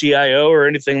eventual CIO or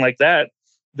anything like that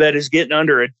is getting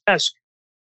under a desk.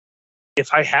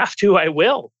 If I have to, I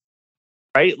will.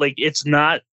 Right? Like, it's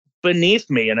not beneath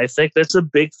me. And I think that's a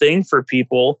big thing for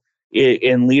people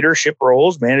in leadership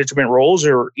roles, management roles,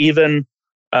 or even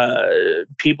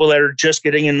people that are just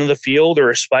getting into the field or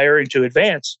aspiring to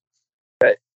advance.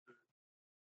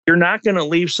 You're not going to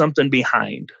leave something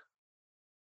behind.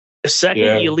 The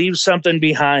second you leave something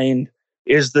behind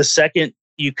is the second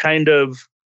you kind of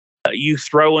you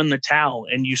throw in the towel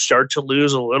and you start to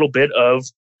lose a little bit of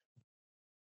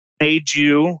made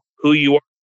you who you are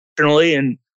personally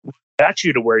and got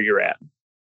you to where you're at.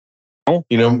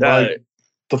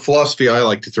 The philosophy I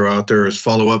like to throw out there is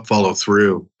follow up, follow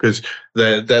through, because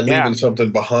that leaving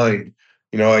something behind.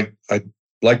 I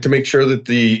like to make sure that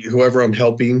whoever I'm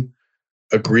helping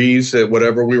agrees that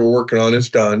whatever we were working on is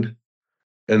done.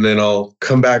 And then I'll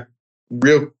come back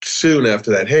real soon after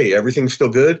that. Hey, everything's still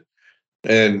good?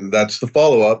 And that's the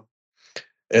follow-up.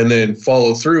 And then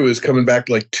follow through is coming back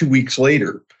like 2 weeks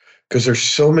later, because there's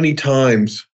so many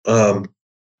times that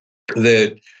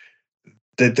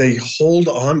they hold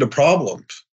on to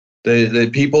problems.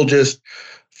 That people just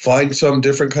find some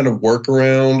different kind of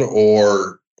workaround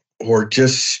or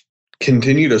just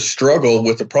continue to struggle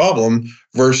with the problem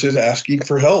versus asking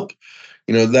for help.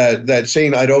 That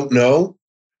saying, I don't know,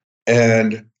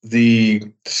 and the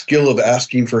skill of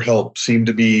asking for help seem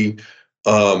to be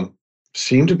those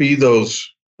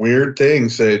weird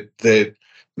things that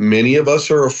many of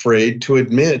us are afraid to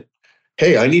admit.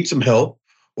 Hey, I need some help,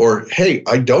 or hey,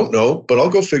 I don't know, but I'll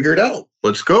go figure it out.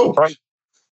 Let's go. Right.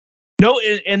 No,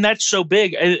 and that's so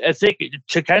big. I think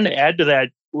to kind of add to that,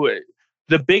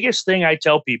 the biggest thing I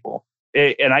tell people,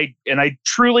 and I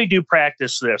truly do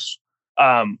practice this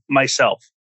myself.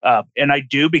 And I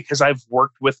do because I've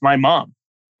worked with my mom.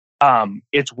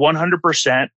 It's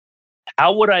 100%.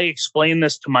 How would I explain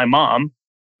this to my mom?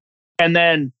 And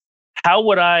then how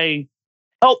would I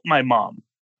help my mom?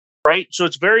 Right. So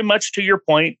it's very much to your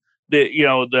point that,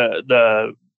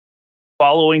 the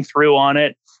following through on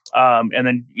it. And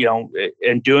then,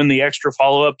 and doing the extra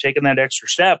follow up, taking that extra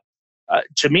step.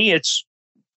 To me,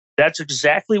 that's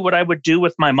exactly what I would do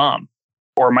with my mom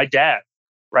or my dad.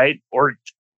 Right. Or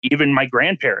even my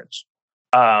grandparents.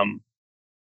 I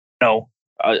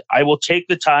will take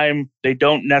the time. They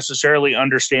don't necessarily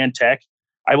understand tech.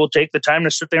 I will take the time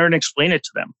to sit there and explain it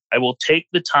to them. I will take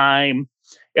the time,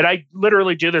 and I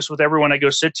literally do this with everyone I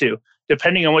go sit to,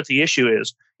 depending on what the issue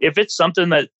is. If it's something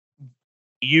that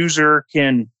user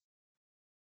can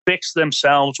fix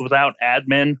themselves without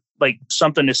admin, like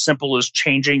something as simple as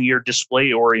changing your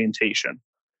display orientation,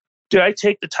 do I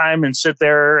take the time and sit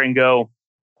there and go,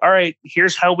 all right,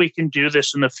 here's how we can do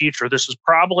this in the future. This is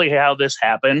probably how this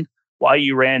happened, why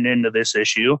you ran into this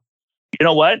issue. You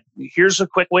know what? Here's a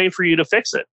quick way for you to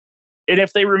fix it. And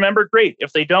if they remember, great.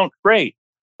 If they don't, great.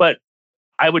 But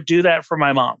I would do that for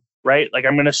my mom, right? Like,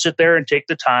 I'm going to sit there and take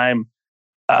the time.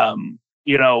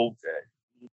 You know,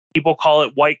 people call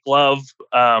it white glove,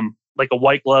 like a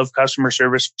white glove customer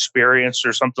service experience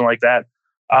or something like that.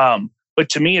 But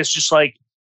to me, it's just like,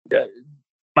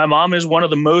 my mom is one of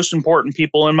the most important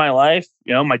people in my life.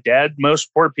 You know, my dad, most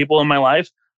important people in my life.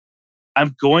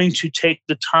 I'm going to take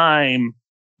the time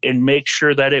and make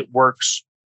sure that it works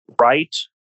right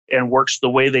and works the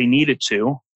way they need it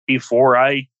to before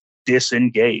I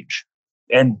disengage.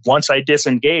 And once I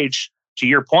disengage, to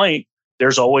your point,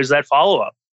 there's always that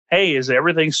follow-up. Hey, is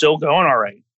everything still going all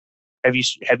right? Have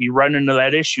you run into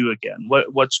that issue again?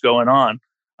 What's going on?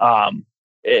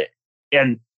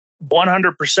 And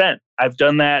 100%, I've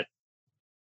done that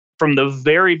from the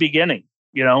very beginning,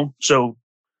 you know? So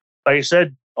like I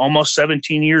said, almost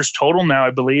 17 years total now,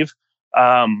 I believe,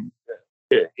 in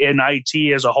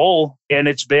IT as a whole. And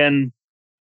it's been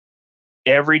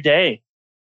every day,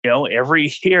 you know,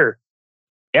 every year,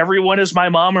 everyone is my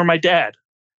mom or my dad.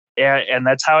 And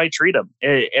that's how I treat them.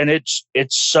 And it's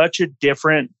such a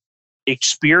different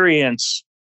experience,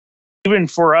 even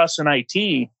for us in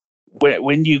IT,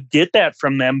 when you get that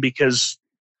from them, because,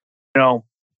 you know,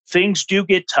 things do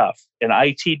get tough and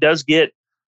IT does get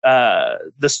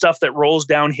the stuff that rolls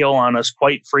downhill on us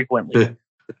quite frequently.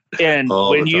 And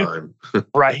when you,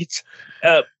 right.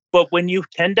 But when you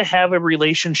tend to have a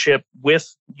relationship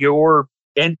with your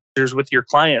end users, with your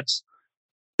clients,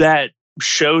 that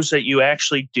shows that you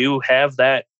actually do have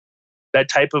that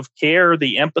type of care,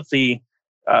 the empathy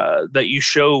that you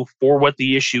show for what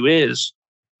the issue is.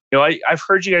 You know, I've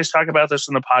heard you guys talk about this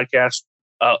in the podcast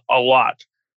a lot.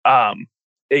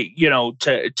 You know,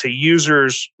 to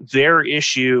users, their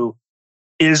issue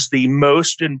is the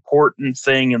most important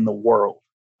thing in the world.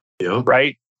 Yeah.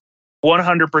 Right?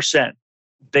 100%.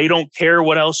 They don't care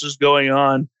what else is going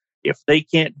on. If they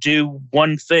can't do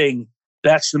one thing,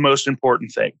 that's the most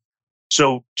important thing.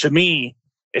 So to me,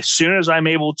 as soon as I'm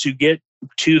able to get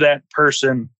to that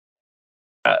person,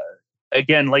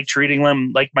 again, like treating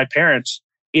them like my parents,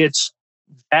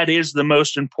 that is the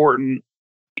most important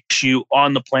issue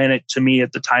on the planet to me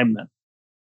at the time then.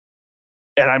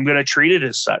 And I'm going to treat it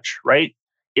as such, right?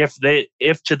 If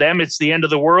to them it's the end of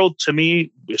the world, to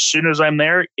me, as soon as I'm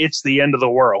there, it's the end of the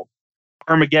world.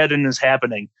 Armageddon is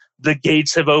happening. The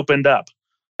gates have opened up,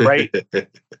 right?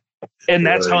 And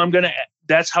that's how I'm going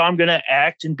to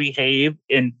act and behave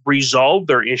and resolve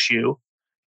their issue.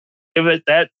 Give it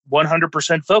that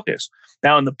 100% focus.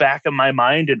 Now, in the back of my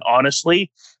mind, and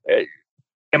honestly,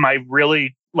 am I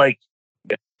really like,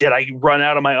 did I run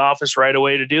out of my office right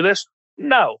away to do this?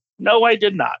 No, I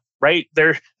did not. Right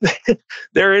there,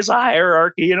 there is a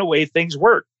hierarchy and a way things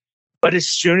work. But as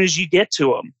soon as you get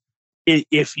to them,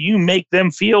 if you make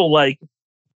them feel like,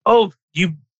 oh,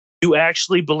 you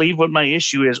actually believe what my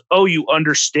issue is. Oh, you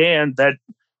understand that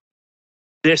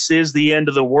this is the end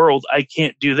of the world. I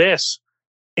can't do this.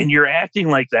 And you're acting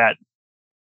like that.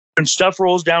 When stuff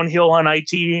rolls downhill on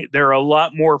IT, they're a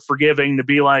lot more forgiving to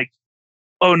be like,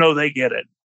 oh no, they get it.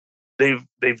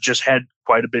 They've just had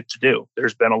quite a bit to do.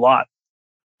 There's been a lot.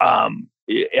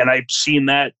 And I've seen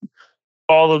that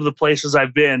all of the places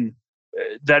I've been.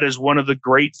 That is one of the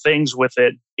great things with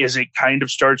it, is it kind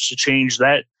of starts to change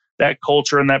that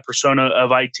culture and that persona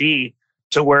of IT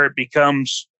to where it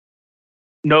becomes,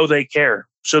 no, they care.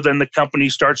 So then the company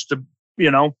starts to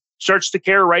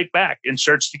care right back and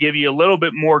starts to give you a little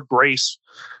bit more grace,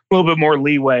 a little bit more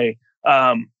leeway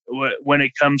when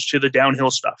it comes to the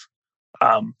downhill stuff.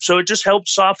 So it just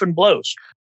helps soften blows.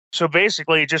 So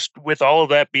basically, just with all of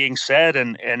that being said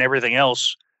and everything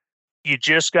else, you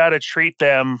just got to treat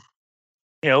them,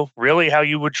 you know, really how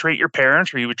you would treat your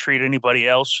parents or you would treat anybody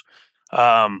else.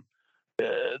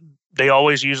 They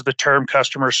always use the term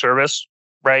customer service,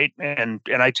 right? And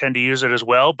I tend to use it as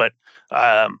well, but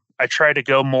I try to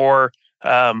go more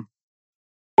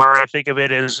where I think of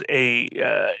it as a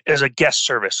guest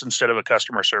service instead of a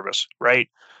customer service, right?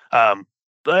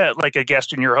 Like a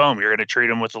guest in your home, you're going to treat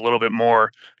them with a little bit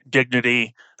more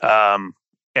dignity and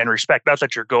respect. Not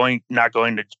that you're not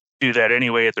going to do that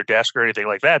anyway at their desk or anything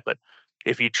like that, but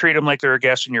if you treat them like they're a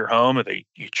guest in your home, and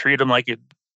you treat them like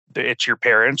it's your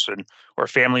parents or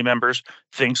family members,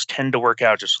 things tend to work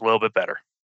out just a little bit better.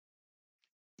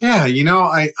 Yeah, you know,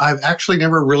 I've actually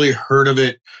never really heard of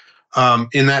it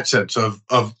in that sense of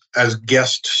as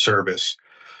guest service.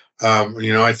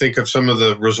 I think of some of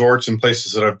the resorts and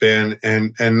places that I've been,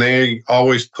 and they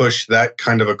always push that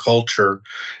kind of a culture.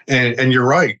 And you're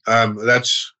right.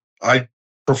 I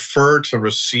prefer to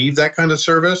receive that kind of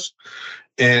service,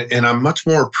 and I'm much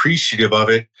more appreciative of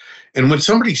it. And when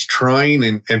somebody's trying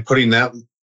and putting that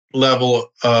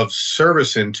level of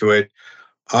service into it,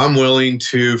 I'm willing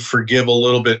to forgive a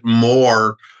little bit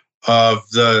more of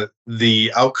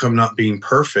the outcome not being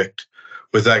perfect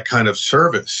with that kind of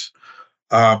service.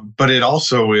 But it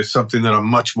also is something that I'm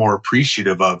much more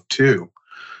appreciative of too.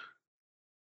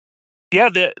 Yeah,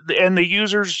 and the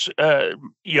users,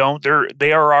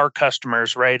 they are our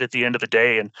customers, right? At the end of the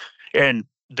day, and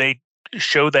they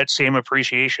show that same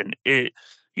appreciation. You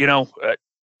know, uh,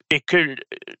 it could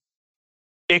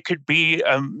it could be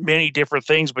many different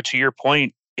things, but to your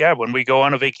point, yeah, when we go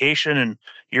on a vacation and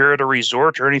you're at a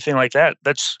resort or anything like that,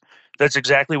 that's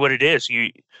exactly what it is.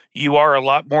 You are a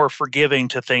lot more forgiving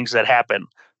to things that happen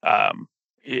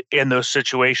in those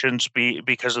situations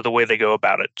because of the way they go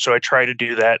about it. So I try to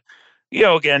do that.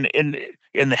 Again,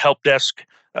 in the help desk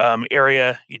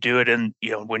area, you do it in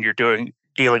when you're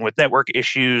dealing with network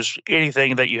issues,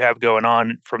 anything that you have going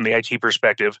on from the IT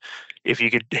perspective. If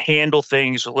you could handle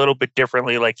things a little bit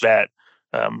differently like that,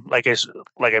 like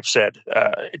I've said,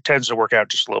 it tends to work out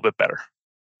just a little bit better.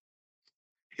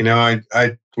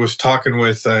 I was talking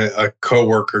with a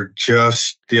coworker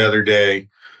just the other day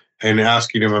and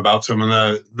asking him about some of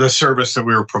the service that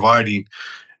we were providing,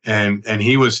 and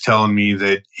he was telling me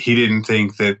that he didn't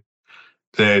think that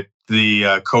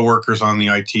the coworkers on the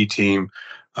IT team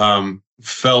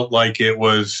felt like it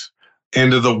was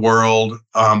end of the world,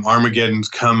 Armageddon's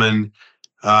coming,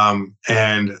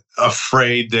 and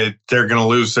afraid that they're going to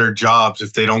lose their jobs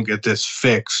if they don't get this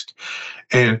fixed.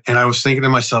 And I was thinking to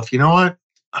myself, you know what?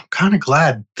 I'm kind of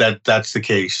glad that that's the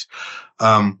case.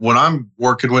 When I'm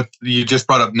working with, you just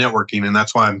brought up networking, and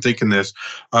that's why I'm thinking this.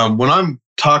 When I'm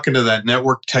talking to that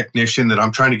network technician that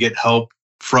I'm trying to get help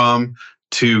from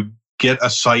to get a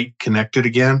site connected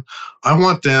again, I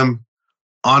want them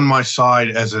on my side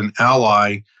as an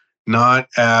ally, not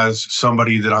as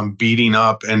somebody that I'm beating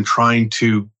up and trying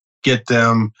to get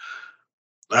them,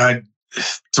 uh,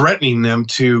 threatening them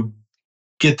to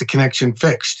get the connection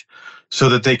fixed so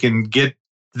that they can get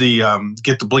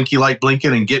the blinky light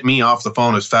blinking and get me off the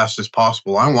phone as fast as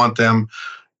possible. I want them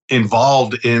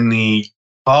involved in the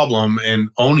problem and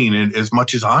owning it as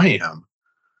much as I am.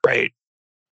 Right.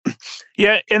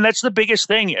 Yeah, and that's the biggest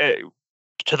thing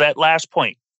to that last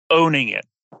point, owning it,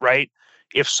 right?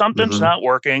 If something's Mm-hmm. not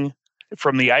working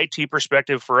from the IT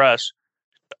perspective for us,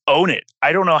 own it.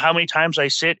 I don't know how many times I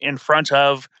sit in front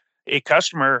of a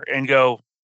customer and go,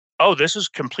 "Oh, this is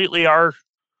completely our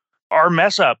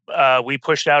mess up. We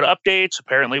pushed out updates.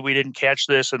 Apparently, we didn't catch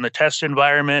this in the test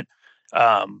environment.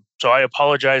 So I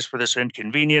apologize for this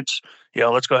inconvenience.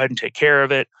 Let's go ahead and take care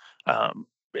of it." Um,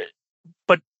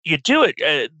 but you do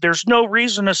it. There's no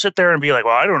reason to sit there and be like,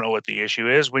 "Well, I don't know what the issue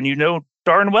is," when you know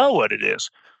darn well what it is.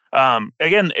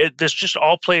 Again, this just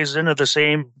all plays into the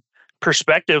same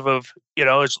perspective of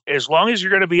as long as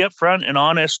you're going to be upfront and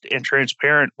honest and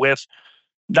transparent with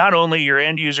not only your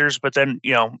end users, but then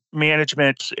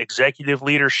management, executive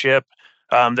leadership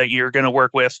that you're going to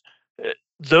work with.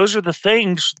 Those are the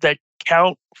things that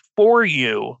count for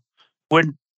you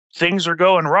when things are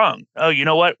going wrong. Oh, you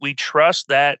know what? We trust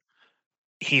that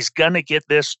he's going to get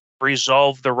this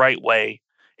resolved the right way,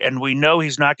 and we know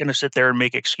he's not going to sit there and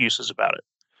make excuses about it.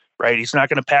 Right? He's not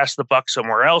going to pass the buck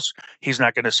somewhere else. He's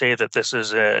not going to say that this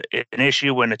is an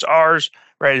issue when it's ours.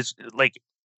 Right? It's like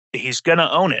he's going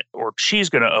to own it, or she's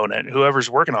going to own it, whoever's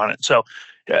working on it. So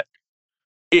uh,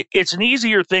 it's an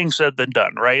easier thing said than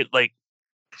done, right? Like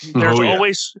there's Oh yeah.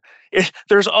 always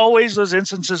there's always those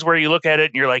instances where you look at it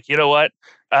and you're like, you know what?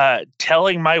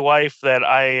 Telling my wife that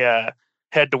I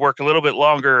had to work a little bit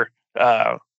longer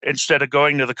instead of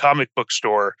going to the comic book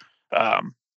store,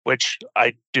 which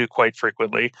I do quite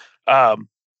frequently. Um,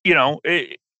 you know,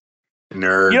 it, you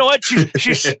Nerd. know what?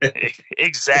 She's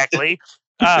exactly.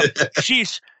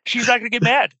 She's not going to get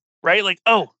mad, right? Like,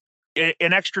 oh,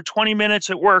 an extra 20 minutes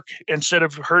at work instead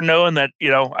of her knowing that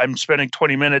I'm spending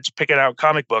 20 minutes picking out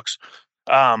comic books,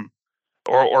 um,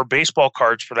 or baseball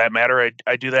cards for that matter.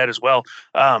 I do that as well.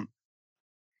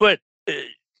 But uh,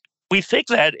 we think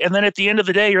that, and then at the end of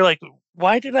the day, you're like,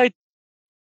 why did I?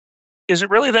 Is it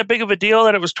really that big of a deal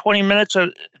that it was 20 minutes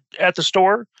at the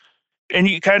store? And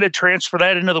you kind of transfer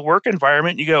that into the work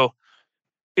environment. You go,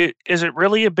 is it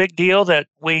really a big deal that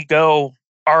we go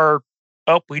our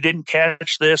we didn't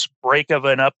catch this break of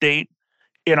an update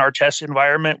in our test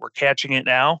environment, we're catching it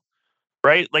now,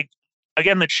 right? Like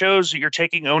again, that shows that you're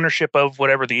taking ownership of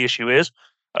whatever the issue is.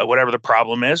 whatever the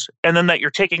problem is, and then that you're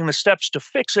taking the steps to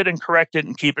fix it and correct it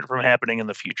and keep it from happening in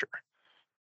the future.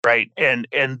 Right. And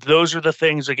those are the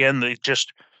things, again, that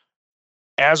just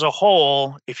as a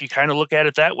whole, if you kind of look at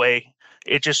it that way,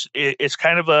 it's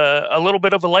kind of a little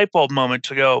bit of a light bulb moment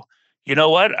to go, you know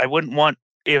what? I wouldn't want,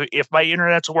 if my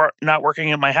internet's not working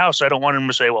in my house, I don't want them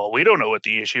to say, well, we don't know what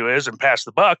the issue is and pass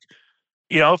the buck.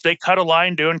 If they cut a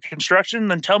line doing construction,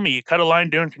 then tell me you cut a line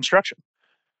doing construction.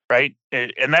 Right.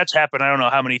 And that's happened. I don't know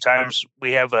how many times.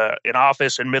 We have an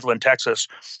office in Midland, Texas,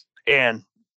 and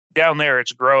down there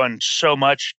it's growing so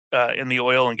much in the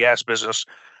oil and gas business.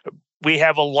 We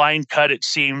have a line cut, it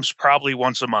seems, probably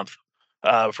once a month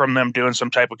from them doing some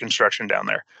type of construction down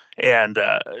there. And,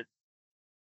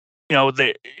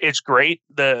 it's great.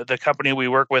 The company we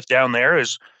work with down there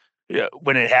is,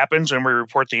 when it happens and we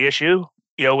report the issue,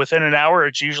 within an hour,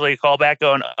 it's usually a call back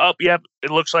going, oh, yep, it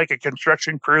looks like a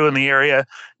construction crew in the area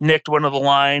nicked one of the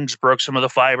lines, broke some of the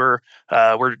fiber.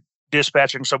 We're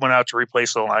dispatching someone out to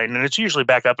replace the line, and it's usually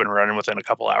back up and running within a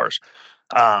couple hours.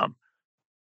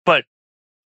 But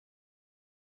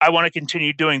I want to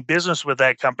continue doing business with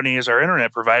that company as our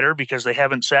internet provider because they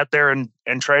haven't sat there and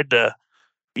tried to,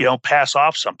 pass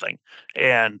off something.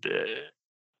 And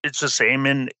it's the same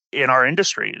in our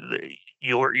industry.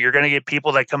 You're going to get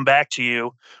people that come back to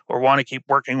you or want to keep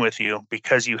working with you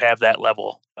because you have that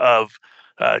level of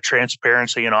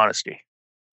transparency and honesty.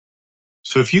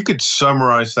 So if you could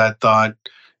summarize that thought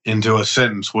into a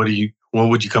sentence, what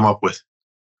would you come up with?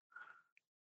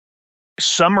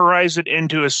 Summarize it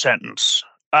into a sentence.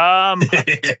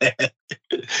 Honestly,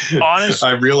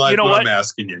 I realize what I'm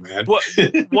asking you, man.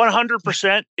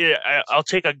 100%. I'll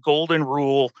take a golden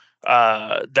rule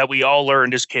that we all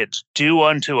learned as kids: do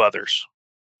unto others.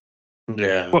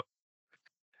 Yeah.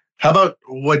 How about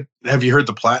have you heard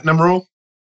the platinum rule?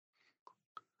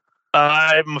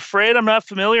 I'm afraid I'm not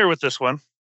familiar with this one.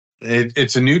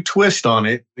 It's a new twist on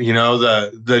it.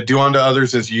 The do unto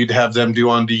others as you'd have them do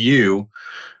unto you.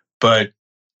 But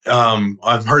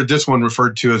I've heard this one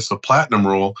referred to as the platinum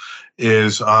rule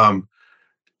is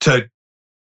to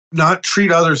not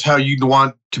treat others how you'd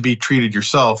want to be treated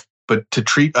yourself, but to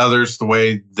treat others the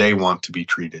way they want to be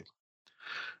treated.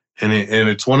 And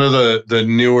it's one of the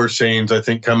newer sayings, I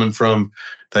think, coming from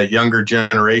that younger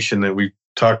generation that we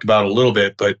talked about a little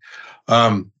bit, but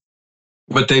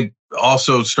they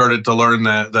also started to learn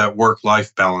that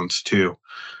work-life balance too.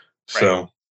 Right.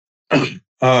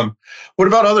 So, what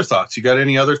about other thoughts? You got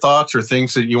any other thoughts or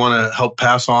things that you want to help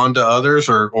pass on to others,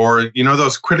 or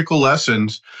those critical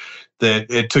lessons that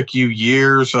it took you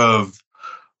years of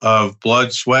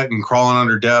blood, sweat, and crawling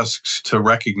under desks to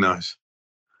recognize?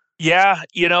 Yeah,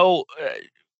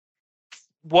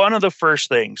 one of the first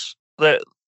things, a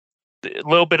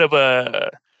little bit of a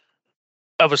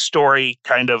story,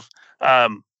 kind of.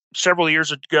 Several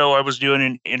years ago, I was doing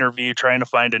an interview trying to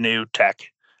find a new tech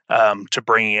to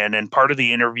bring in, and part of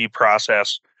the interview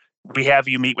process, we have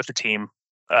you meet with the team,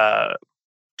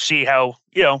 see how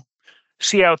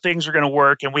things are going to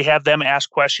work, and we have them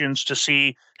ask questions to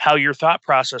see how your thought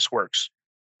process works.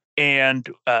 And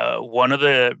one of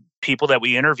the people that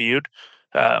we interviewed,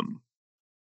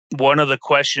 one of the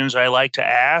questions I like to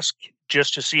ask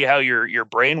just to see how your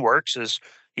brain works is,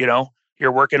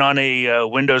 you're working on a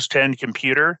Windows 10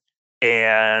 computer,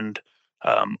 and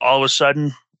all of a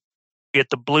sudden get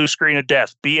the blue screen of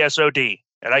death, BSOD.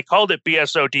 And I called it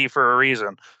BSOD for a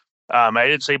reason. I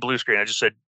didn't say blue screen. I just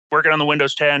said, working on the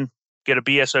Windows 10, get a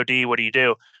BSOD, what do you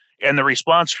do? And the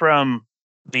response from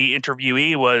the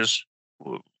interviewee was,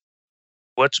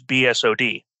 what's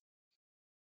BSOD?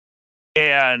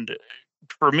 And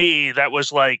for me, that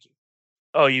was like,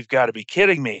 oh, you've got to be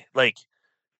kidding me. Like,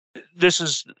 this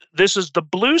is the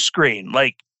blue screen,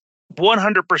 like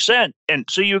 100%. And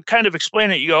so you kind of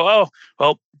explain it. You go, oh,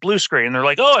 well, blue screen. And they're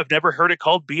like, oh, I've never heard it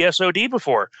called BSOD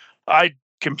before. I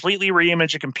completely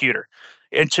reimage a computer.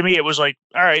 And to me, it was like,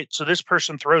 all right, so this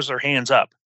person throws their hands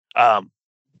up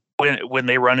when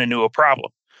they run into a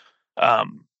problem.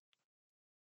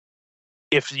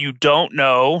 If you don't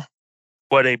know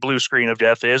what a blue screen of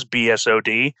death is,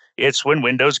 BSOD, it's when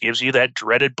Windows gives you that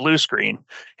dreaded blue screen.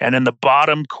 And in the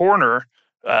bottom corner,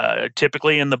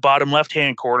 typically in the bottom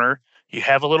left-hand corner, you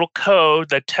have a little code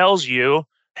that tells you,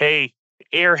 hey,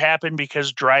 error happened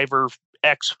because driver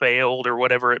X failed or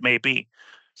whatever it may be.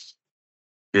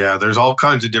 Yeah, there's all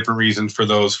kinds of different reasons for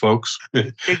those, folks.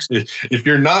 If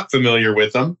you're not familiar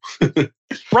with them.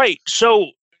 Right.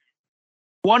 So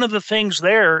one of the things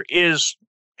there is,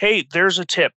 hey, there's a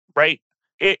tip, right?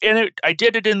 I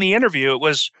did it in the interview. It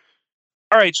was,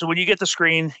 all right, so when you get the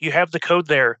screen, you have the code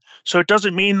there. So it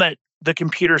doesn't mean that the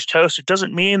computer's toast. It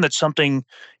doesn't mean that something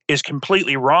is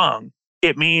completely wrong.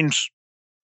 it means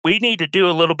we need to do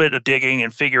a little bit of digging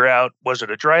and figure out, was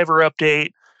it a driver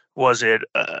update? Was it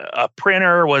a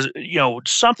printer? Was,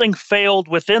 something failed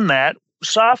within that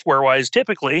software-wise,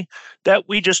 typically, that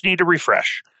we just need to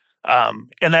refresh. And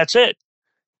that's it.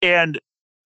 And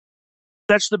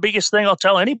that's the biggest thing I'll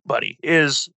tell anybody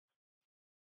is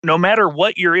no matter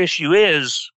what your issue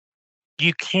is,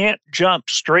 you can't jump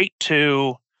straight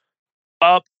to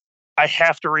up, I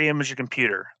have to reimage a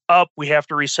computer. Up, we have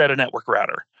to reset a network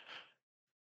router.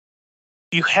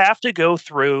 You have to go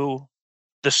through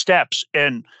the steps.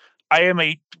 And I am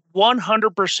a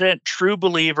 100% true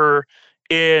believer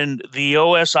in the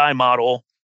OSI model,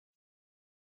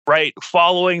 right?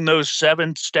 Following those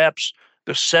 7 steps,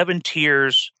 the 7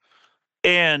 tiers.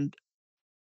 And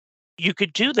you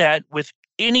could do that with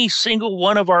any single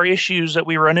one of our issues that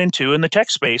we run into in the tech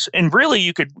space. And really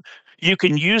you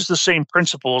can use the same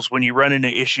principles when you run into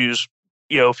issues,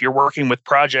 if you're working with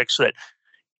projects that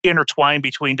intertwine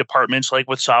between departments, like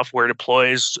with software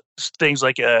deploys, things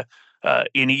like an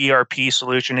ERP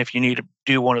solution, if you need to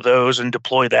do one of those and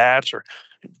deploy that, or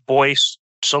voice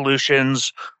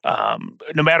solutions,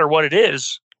 no matter what it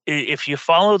is, if you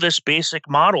follow this basic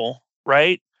model,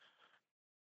 right,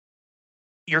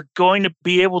 you're going to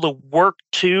be able to work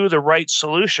to the right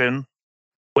solution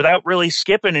without really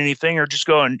skipping anything or just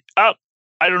going, oh,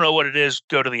 I don't know what it is,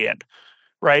 go to the end,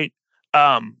 right?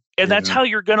 And that's how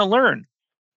you're going to learn.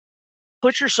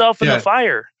 Put yourself in the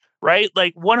fire, right?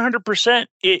 Like 100%,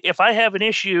 if I have an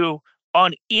issue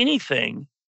on anything,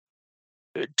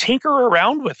 tinker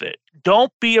around with it.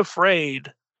 Don't be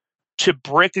afraid to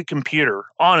brick a computer,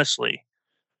 honestly.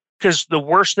 Because the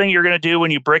worst thing you're going to do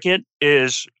when you brick it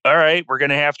is, all right, we're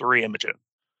going to have to reimage it.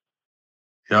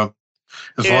 Yeah.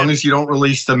 As long as you don't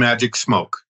release the magic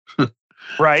smoke.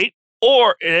 Right.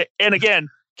 Or, and again,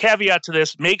 caveat to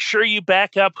this, make sure you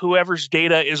back up whoever's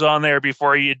data is on there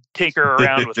before you tinker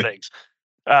around with things.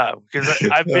 Because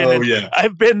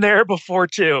I've been there before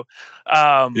too.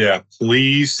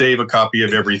 Please save a copy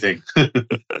of everything.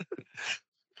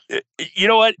 You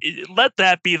know what? Let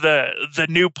that be the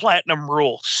new platinum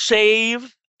rule.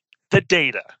 Save the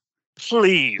data,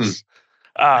 please.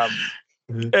 But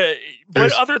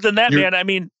other than that, man, I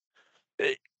mean,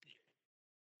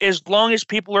 as long as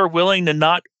people are willing to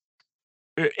not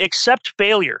accept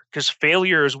failure, because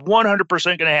failure is 100%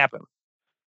 going to happen,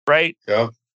 right? Yeah.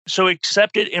 So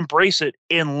accept it, embrace it,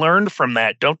 and learn from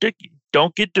that. Don't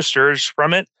get discouraged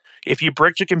from it. If you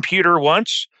bricked a computer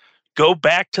once, go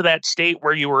back to that state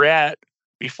where you were at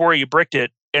before you bricked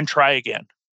it and try again.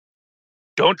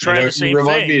 Don't try the same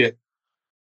thing.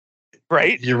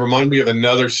 Right? You remind me of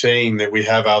another saying that we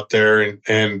have out there,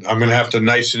 and I'm going to have to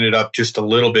nicen it up just a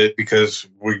little bit because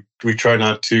we try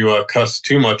not to cuss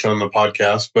too much on the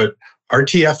podcast, but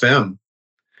RTFM.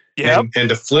 Yeah. And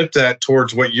to flip that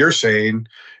towards what you're saying,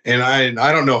 and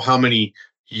I don't know how many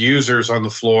users on the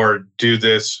floor do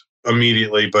this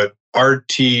immediately, but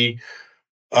RTFEM,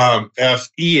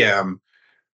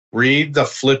 read the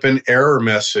flippin' error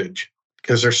message.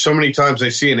 Because there's so many times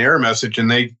they see an error message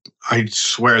and I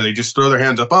swear, they just throw their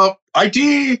hands up, oh,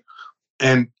 IT!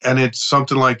 And it's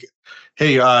something like,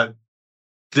 hey,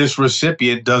 this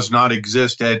recipient does not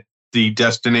exist at the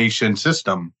destination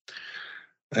system.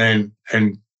 And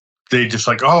they just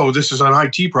like, oh, this is an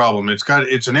IT problem.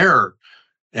 It's an error.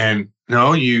 And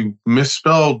no, you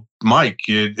misspelled Mike.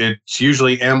 It's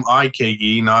usually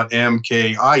M-I-K-E, not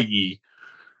M-K-I-E.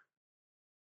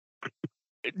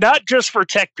 Not just for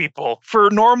tech people,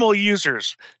 for normal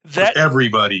users. For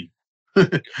everybody.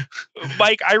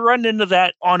 Mike, I run into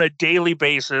that on a daily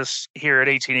basis here at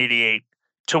 1888,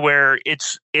 to where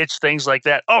it's things like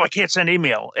that. Oh, I can't send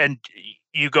email. And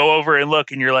you go over and look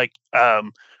and you're like,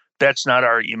 that's not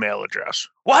our email address.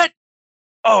 What?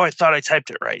 Oh, I thought I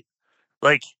typed it right.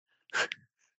 Like,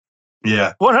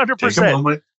 yeah, 100%. Take a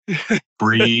moment,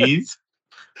 breathe,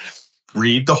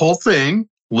 read the whole thing,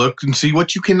 look and see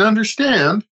what you can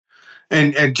understand.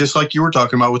 And just like you were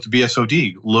talking about with the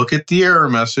BSOD, look at the error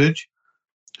message,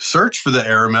 search for the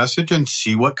error message, and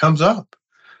see what comes up.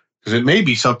 Because it may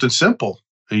be something simple.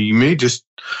 You may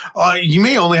you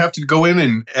may only have to go in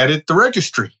and edit the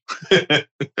registry.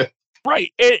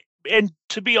 Right. And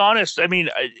to be honest, I mean,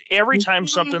 every time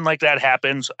something like that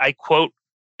happens, I quote,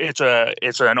 it's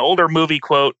an older movie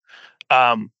quote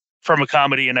from a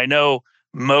comedy. And I know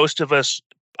most of us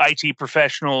IT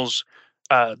professionals,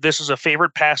 this is a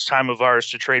favorite pastime of ours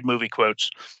to trade movie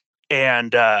quotes.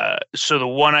 And so the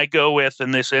one I go with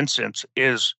in this instance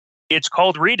is, it's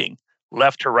called reading.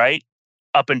 Left to right,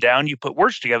 up and down, you put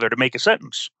words together to make a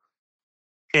sentence.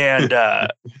 And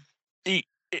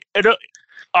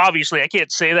obviously I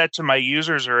can't say that to my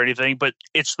users or anything, but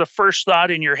it's the first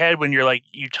thought in your head when you're like,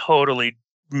 you totally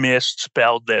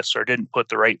misspelled this or didn't put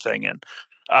the right thing in.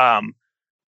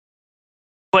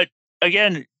 But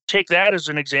again, take that as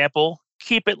an example.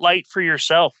 Keep it light for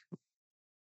yourself.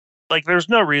 Like, there's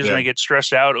no reason to get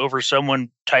stressed out over someone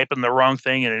typing the wrong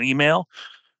thing in an email,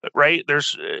 right?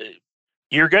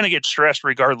 You're going to get stressed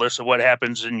regardless of what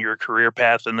happens in your career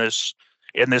path in this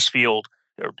field,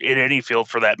 or in any field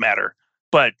for that matter.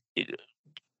 But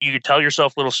you could tell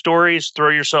yourself little stories, throw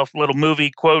yourself little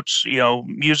movie quotes,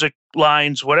 music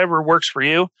lines, whatever works for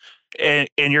you, and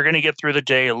you're going to get through the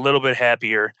day a little bit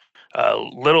happier, a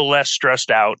little less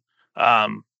stressed out.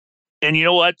 And you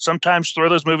know what? Sometimes throw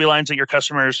those movie lines at your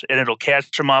customers, and it'll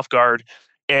catch them off guard,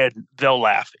 and they'll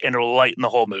laugh, and it'll lighten the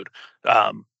whole mood.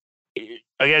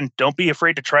 Again, don't be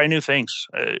afraid to try new things.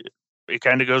 It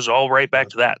kind of goes all right back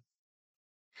to that.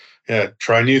 Yeah,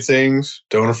 try new things.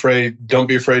 Don't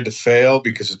be afraid to fail,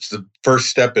 because it's the first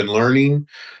step in learning,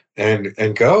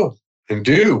 and go and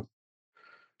do.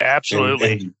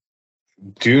 Absolutely. And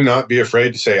do not be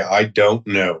afraid to say, I don't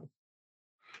know.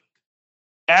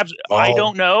 I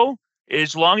don't know.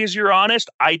 As long as you're honest,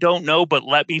 I don't know, but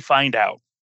let me find out.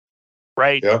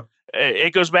 Right? Yeah.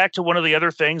 It goes back to one of the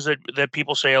other things that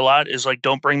people say a lot is like,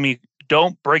 don't bring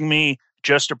me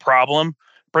just a problem.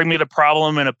 Bring me the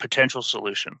problem and a potential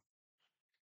solution.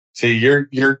 See,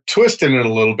 you're twisting it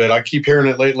a little bit. I keep hearing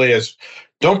it lately as,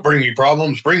 don't bring me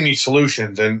problems, bring me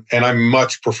solutions. And I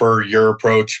much prefer your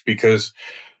approach, because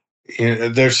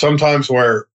there's sometimes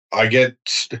where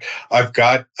I've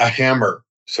got a hammer,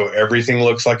 so everything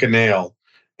looks like a nail.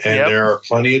 And there are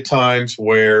plenty of times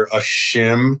where a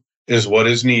shim is what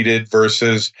is needed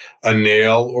versus a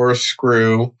nail or a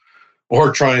screw,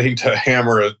 or trying to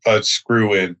hammer a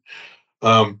screw in.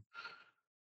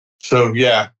 So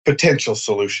yeah, potential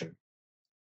solution.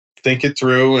 Think it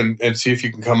through and see if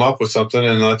you can come up with something,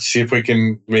 and let's see if we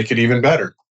can make it even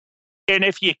better. And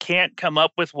if you can't come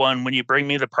up with one when you bring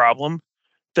me the problem,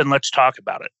 then let's talk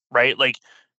about it, right? Like,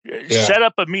 set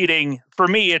up a meeting. For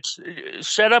me, it's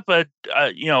set up a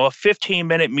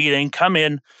 15-minute meeting. Come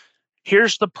in.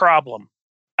 Here's the problem.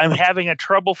 I'm having a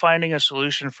trouble finding a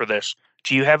solution for this.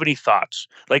 Do you have any thoughts?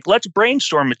 Like, let's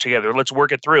brainstorm it together. Let's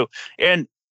work it through. And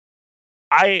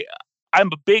I'm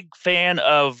a big fan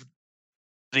of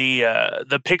the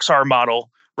Pixar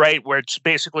model, right? Where it's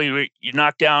basically you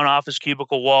knock down office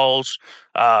cubicle walls,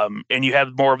 and you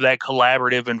have more of that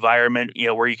collaborative environment,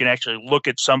 where you can actually look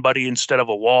at somebody instead of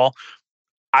a wall.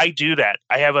 I do that.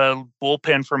 I have a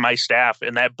bullpen for my staff,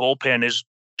 and that bullpen is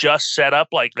just set up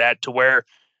like that to where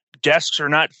desks are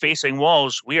not facing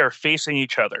walls. We are facing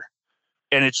each other.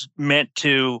 And it's meant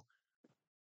to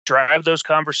drive those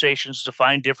conversations, to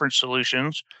find different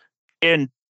solutions, and,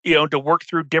 to work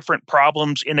through different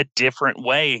problems in a different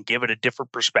way and give it a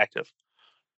different perspective.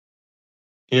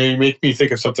 Yeah, you make me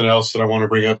think of something else that I want to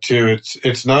bring up too.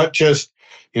 It's not just,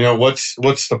 what's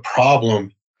the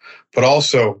problem, but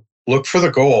also look for the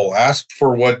goal. Ask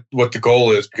for what the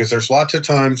goal is, because there's lots of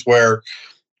times where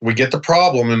we get the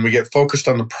problem and we get focused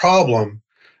on the problem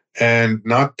and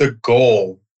not the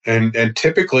goal. And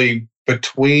typically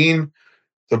between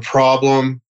the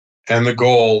problem and the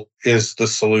goal is the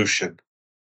solution.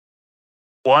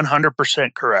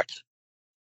 100% correct.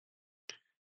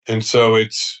 And so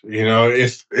it's,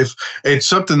 if it's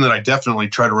something that I definitely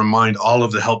try to remind all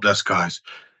of the help desk guys,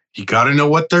 you got to know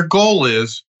what their goal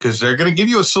is, because they're going to give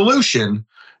you a solution.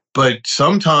 But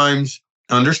sometimes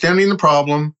understanding the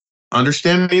problem,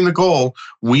 understanding the goal,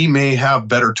 we may have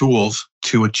better tools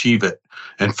to achieve it,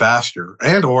 and faster,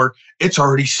 or it's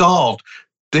already solved.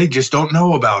 They just don't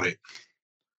know about it.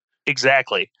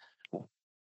 Exactly.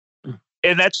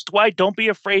 And that's why don't be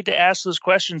afraid to ask those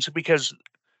questions, because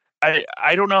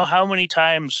I don't know how many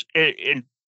times, in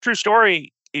true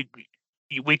story,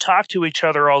 we talk to each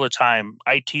other all the time.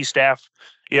 IT staff,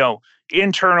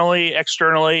 internally,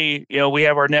 externally, we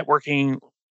have our networking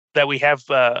that we have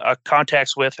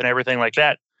contacts with and everything like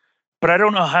that. But I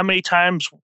don't know how many times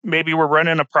maybe we're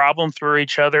running a problem through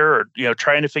each other, or,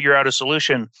 trying to figure out a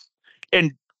solution.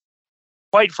 And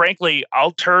quite frankly,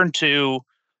 I'll turn to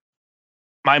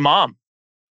my mom,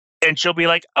 and she'll be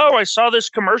like, "Oh, I saw this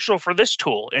commercial for this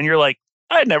tool." And you're like,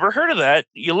 "I'd never heard of that."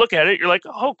 You look at it, you're like,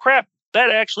 "Oh crap, that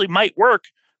actually might work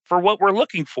for what we're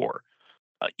looking for."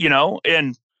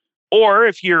 And or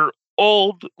if you're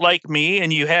old like me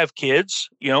and you have kids,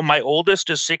 my oldest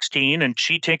is 16 and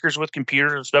she tinkers with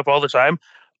computers and stuff all the time.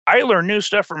 I learn new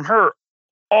stuff from her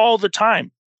all the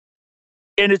time.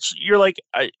 And you're like,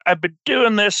 I've been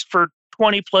doing this for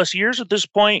 20 plus years at this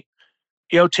point,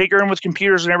 tinkering with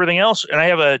computers and everything else. And I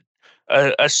have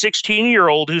a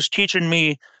 16-year-old who's teaching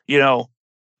me,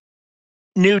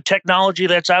 new technology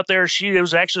that's out there. She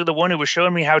was actually the one who was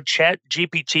showing me how Chat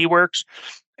GPT works.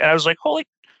 And I was like, oh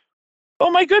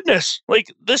my goodness,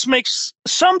 like this makes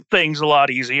some things a lot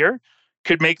easier,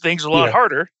 could make things a lot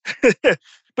harder.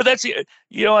 But that's,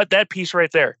 what, that piece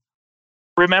right there.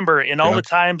 Remember, in all the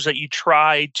times that you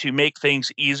try to make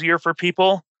things easier for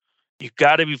people, you've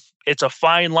got to be, it's a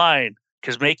fine line,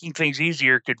 because making things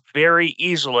easier could very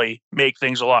easily make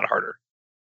things a lot harder.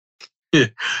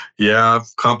 Yeah,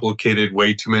 I've complicated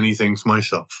way too many things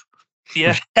myself.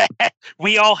 Yeah,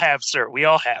 we all have, sir. We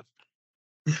all have.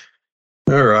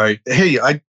 All right. Hey,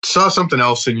 I saw something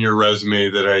else in your resume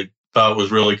that I thought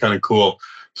was really kind of cool.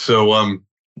 So,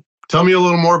 tell me a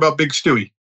little more about Big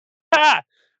Stewie.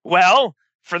 Well,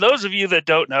 for those of you that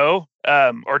don't know,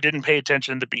 or didn't pay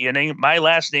attention at the beginning, my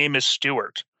last name is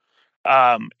Stewart.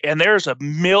 And there's a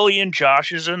million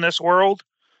Joshes in this world.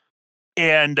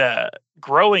 And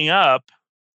growing up,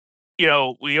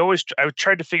 I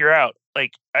tried to figure out,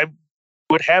 like, I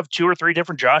would have 2 or 3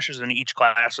 different Joshes in each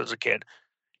class as a kid.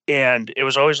 And it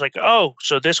was always like, oh,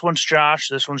 so this one's Josh,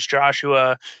 this one's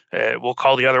Joshua, we'll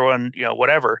call the other one,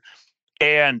 whatever.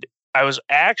 And I was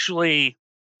actually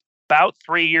about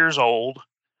 3 years old.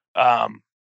 And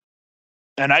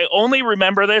I only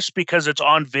remember this because it's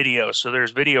on video. So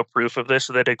there's video proof of this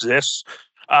that exists.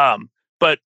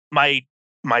 But my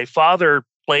father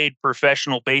played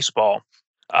professional baseball.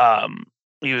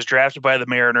 He was drafted by the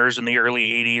Mariners in the early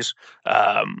 80s.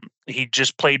 He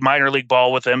just played minor league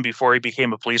ball with them before he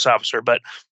became a police officer. But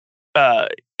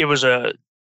it was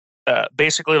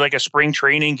basically like a spring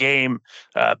training game,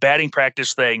 batting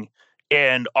practice thing.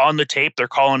 And on the tape, they're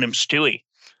calling him Stewie.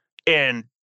 And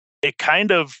it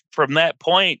kind of, from that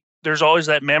point, there's always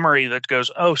that memory that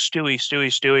goes, oh,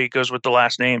 Stewie goes with the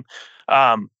last name.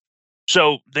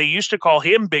 So they used to call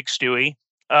him Big Stewie.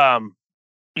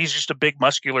 He's just a big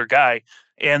muscular guy.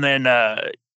 And then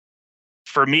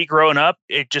for me growing up,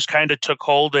 it just kind of took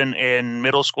hold in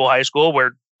middle school, high school,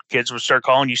 where kids would start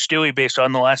calling you Stewie based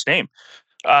on the last name.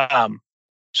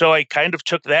 So I kind of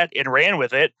took that and ran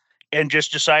with it, and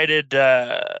just decided,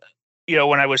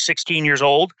 when I was 16 years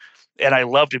old and I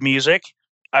loved music,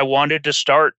 I wanted to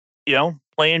start,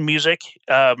 playing music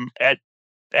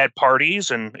at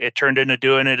parties, and it turned into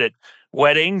doing it at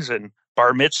weddings and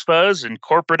bar mitzvahs and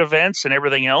corporate events and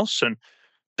everything else. And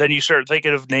then you start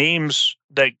thinking of names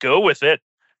that go with it,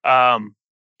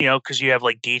 because you have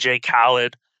like DJ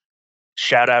Khaled.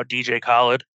 Shout out DJ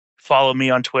Khaled. Follow me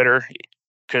on Twitter,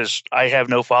 because I have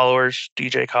no followers,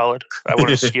 DJ Khaled. I want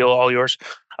to steal all yours.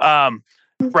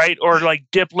 Right? Or like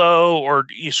Diplo or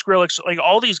Skrillex. Like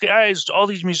all these guys, all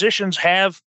these musicians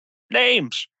have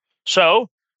names. So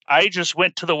I just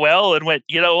went to the well and went,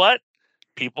 you know what?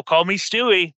 People call me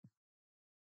Stewie.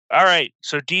 All right.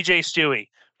 So DJ Stewie,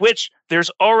 which there's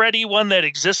already one that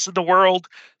exists in the world.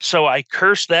 So I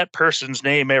curse that person's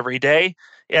name every day.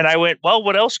 And I went, well,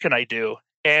 what else can I do?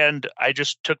 And I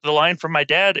just took the line from my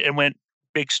dad and went,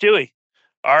 Big Stewie.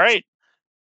 All right.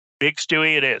 Big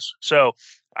Stewie it is. So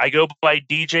I go by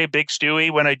DJ Big Stewie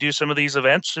when I do some of these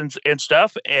events and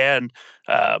stuff. And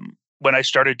when I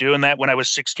started doing that when I was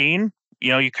 16,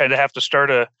 you kind of have to start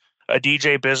a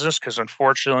DJ business, because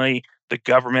unfortunately the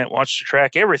government wants to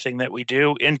track everything that we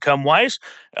do income wise,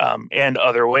 and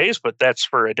other ways, but that's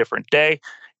for a different day.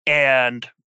 And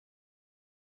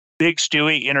Big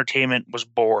Stewie Entertainment was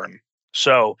born.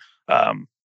 So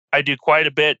I do quite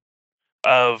a bit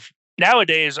of,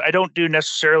 nowadays I don't do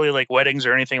necessarily like weddings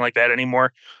or anything like that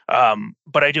anymore,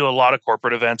 but I do a lot of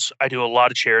corporate events. I do a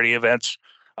lot of charity events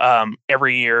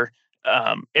every year,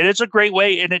 and it's a great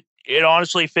way, and it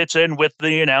honestly fits in with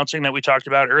the announcing that we talked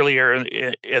about earlier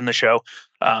in the show.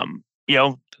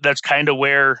 That's kind of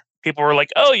where people were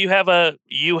like, oh, you have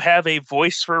a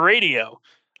voice for radio,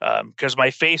 because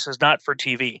my face is not for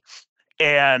TV.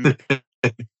 And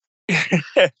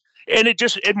and it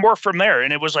morphed from there.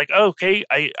 And it was like, oh, okay,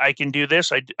 I can do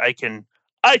this. I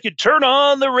could turn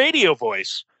on the radio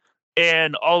voice.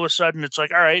 And all of a sudden it's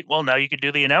like, all right, well, now you can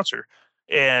do the announcer.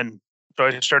 And so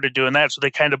I started doing that. So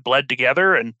they kind of bled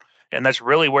together, and that's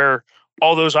really where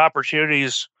all those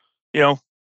opportunities,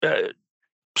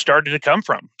 started to come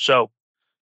from. So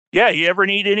yeah, you ever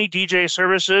need any DJ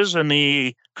services in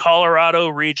the Colorado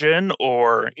region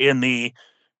or in the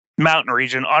mountain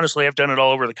region? Honestly, I've done it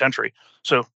all over the country.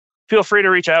 So feel free to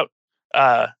reach out.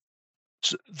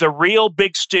 The Real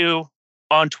Big Stew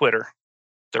on Twitter.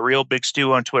 The Real Big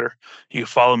Stew on Twitter. You can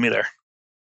follow me there.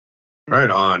 Right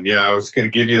on. Yeah, I was going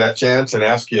to give you that chance and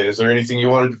ask you, is there anything you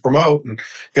wanted to promote? And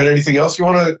got anything else you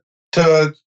want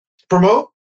to promote?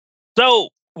 So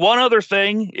one other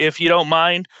thing, if you don't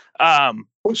mind.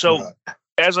 So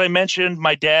as I mentioned,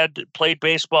 my dad played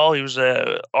baseball. He was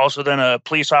also then a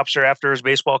police officer after his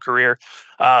baseball career.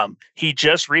 He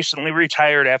just recently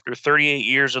retired after 38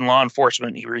 years in law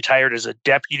enforcement. He retired as a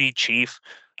deputy chief.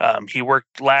 He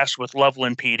worked last with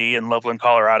Loveland PD in Loveland,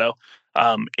 Colorado.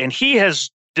 And he has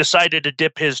decided to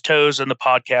dip his toes in the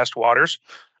podcast waters.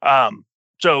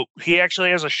 So he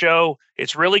actually has a show.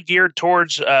 It's really geared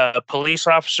towards police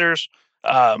officers.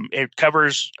 It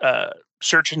covers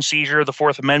search and seizure of the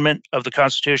Fourth Amendment of the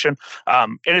Constitution.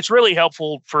 And it's really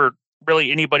helpful for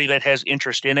really anybody that has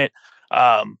interest in it.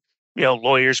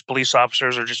 Lawyers, police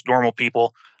officers, or just normal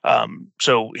people.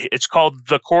 So it's called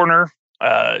The Corner.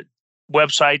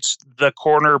 Website's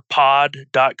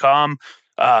thecornerpod.com.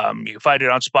 You can find it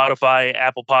on Spotify,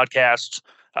 Apple Podcasts,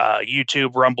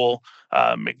 YouTube, Rumble,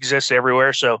 exists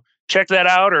everywhere. So check that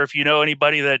out. Or if you know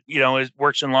anybody that,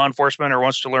 works in law enforcement or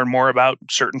wants to learn more about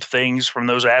certain things from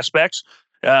those aspects,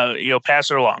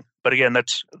 pass it along. But again,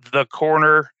 that's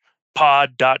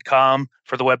thecornerpod.com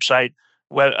for the website.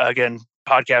 Again,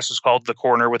 podcast is called The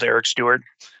Corner with Eric Stewart.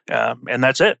 And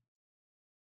that's it.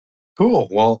 Cool.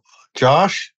 Well,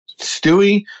 Josh,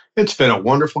 Stewie, it's been a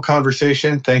wonderful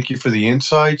conversation. Thank you for the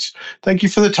insights. Thank you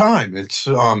for the time. It's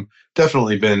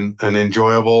definitely been an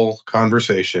enjoyable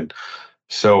conversation.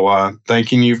 So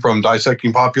thanking you from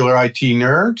Dissecting Popular IT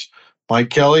Nerds, Mike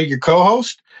Kelly, your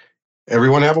co-host.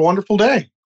 Everyone have a wonderful day.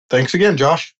 Thanks again,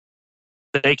 Josh.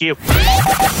 Thank you.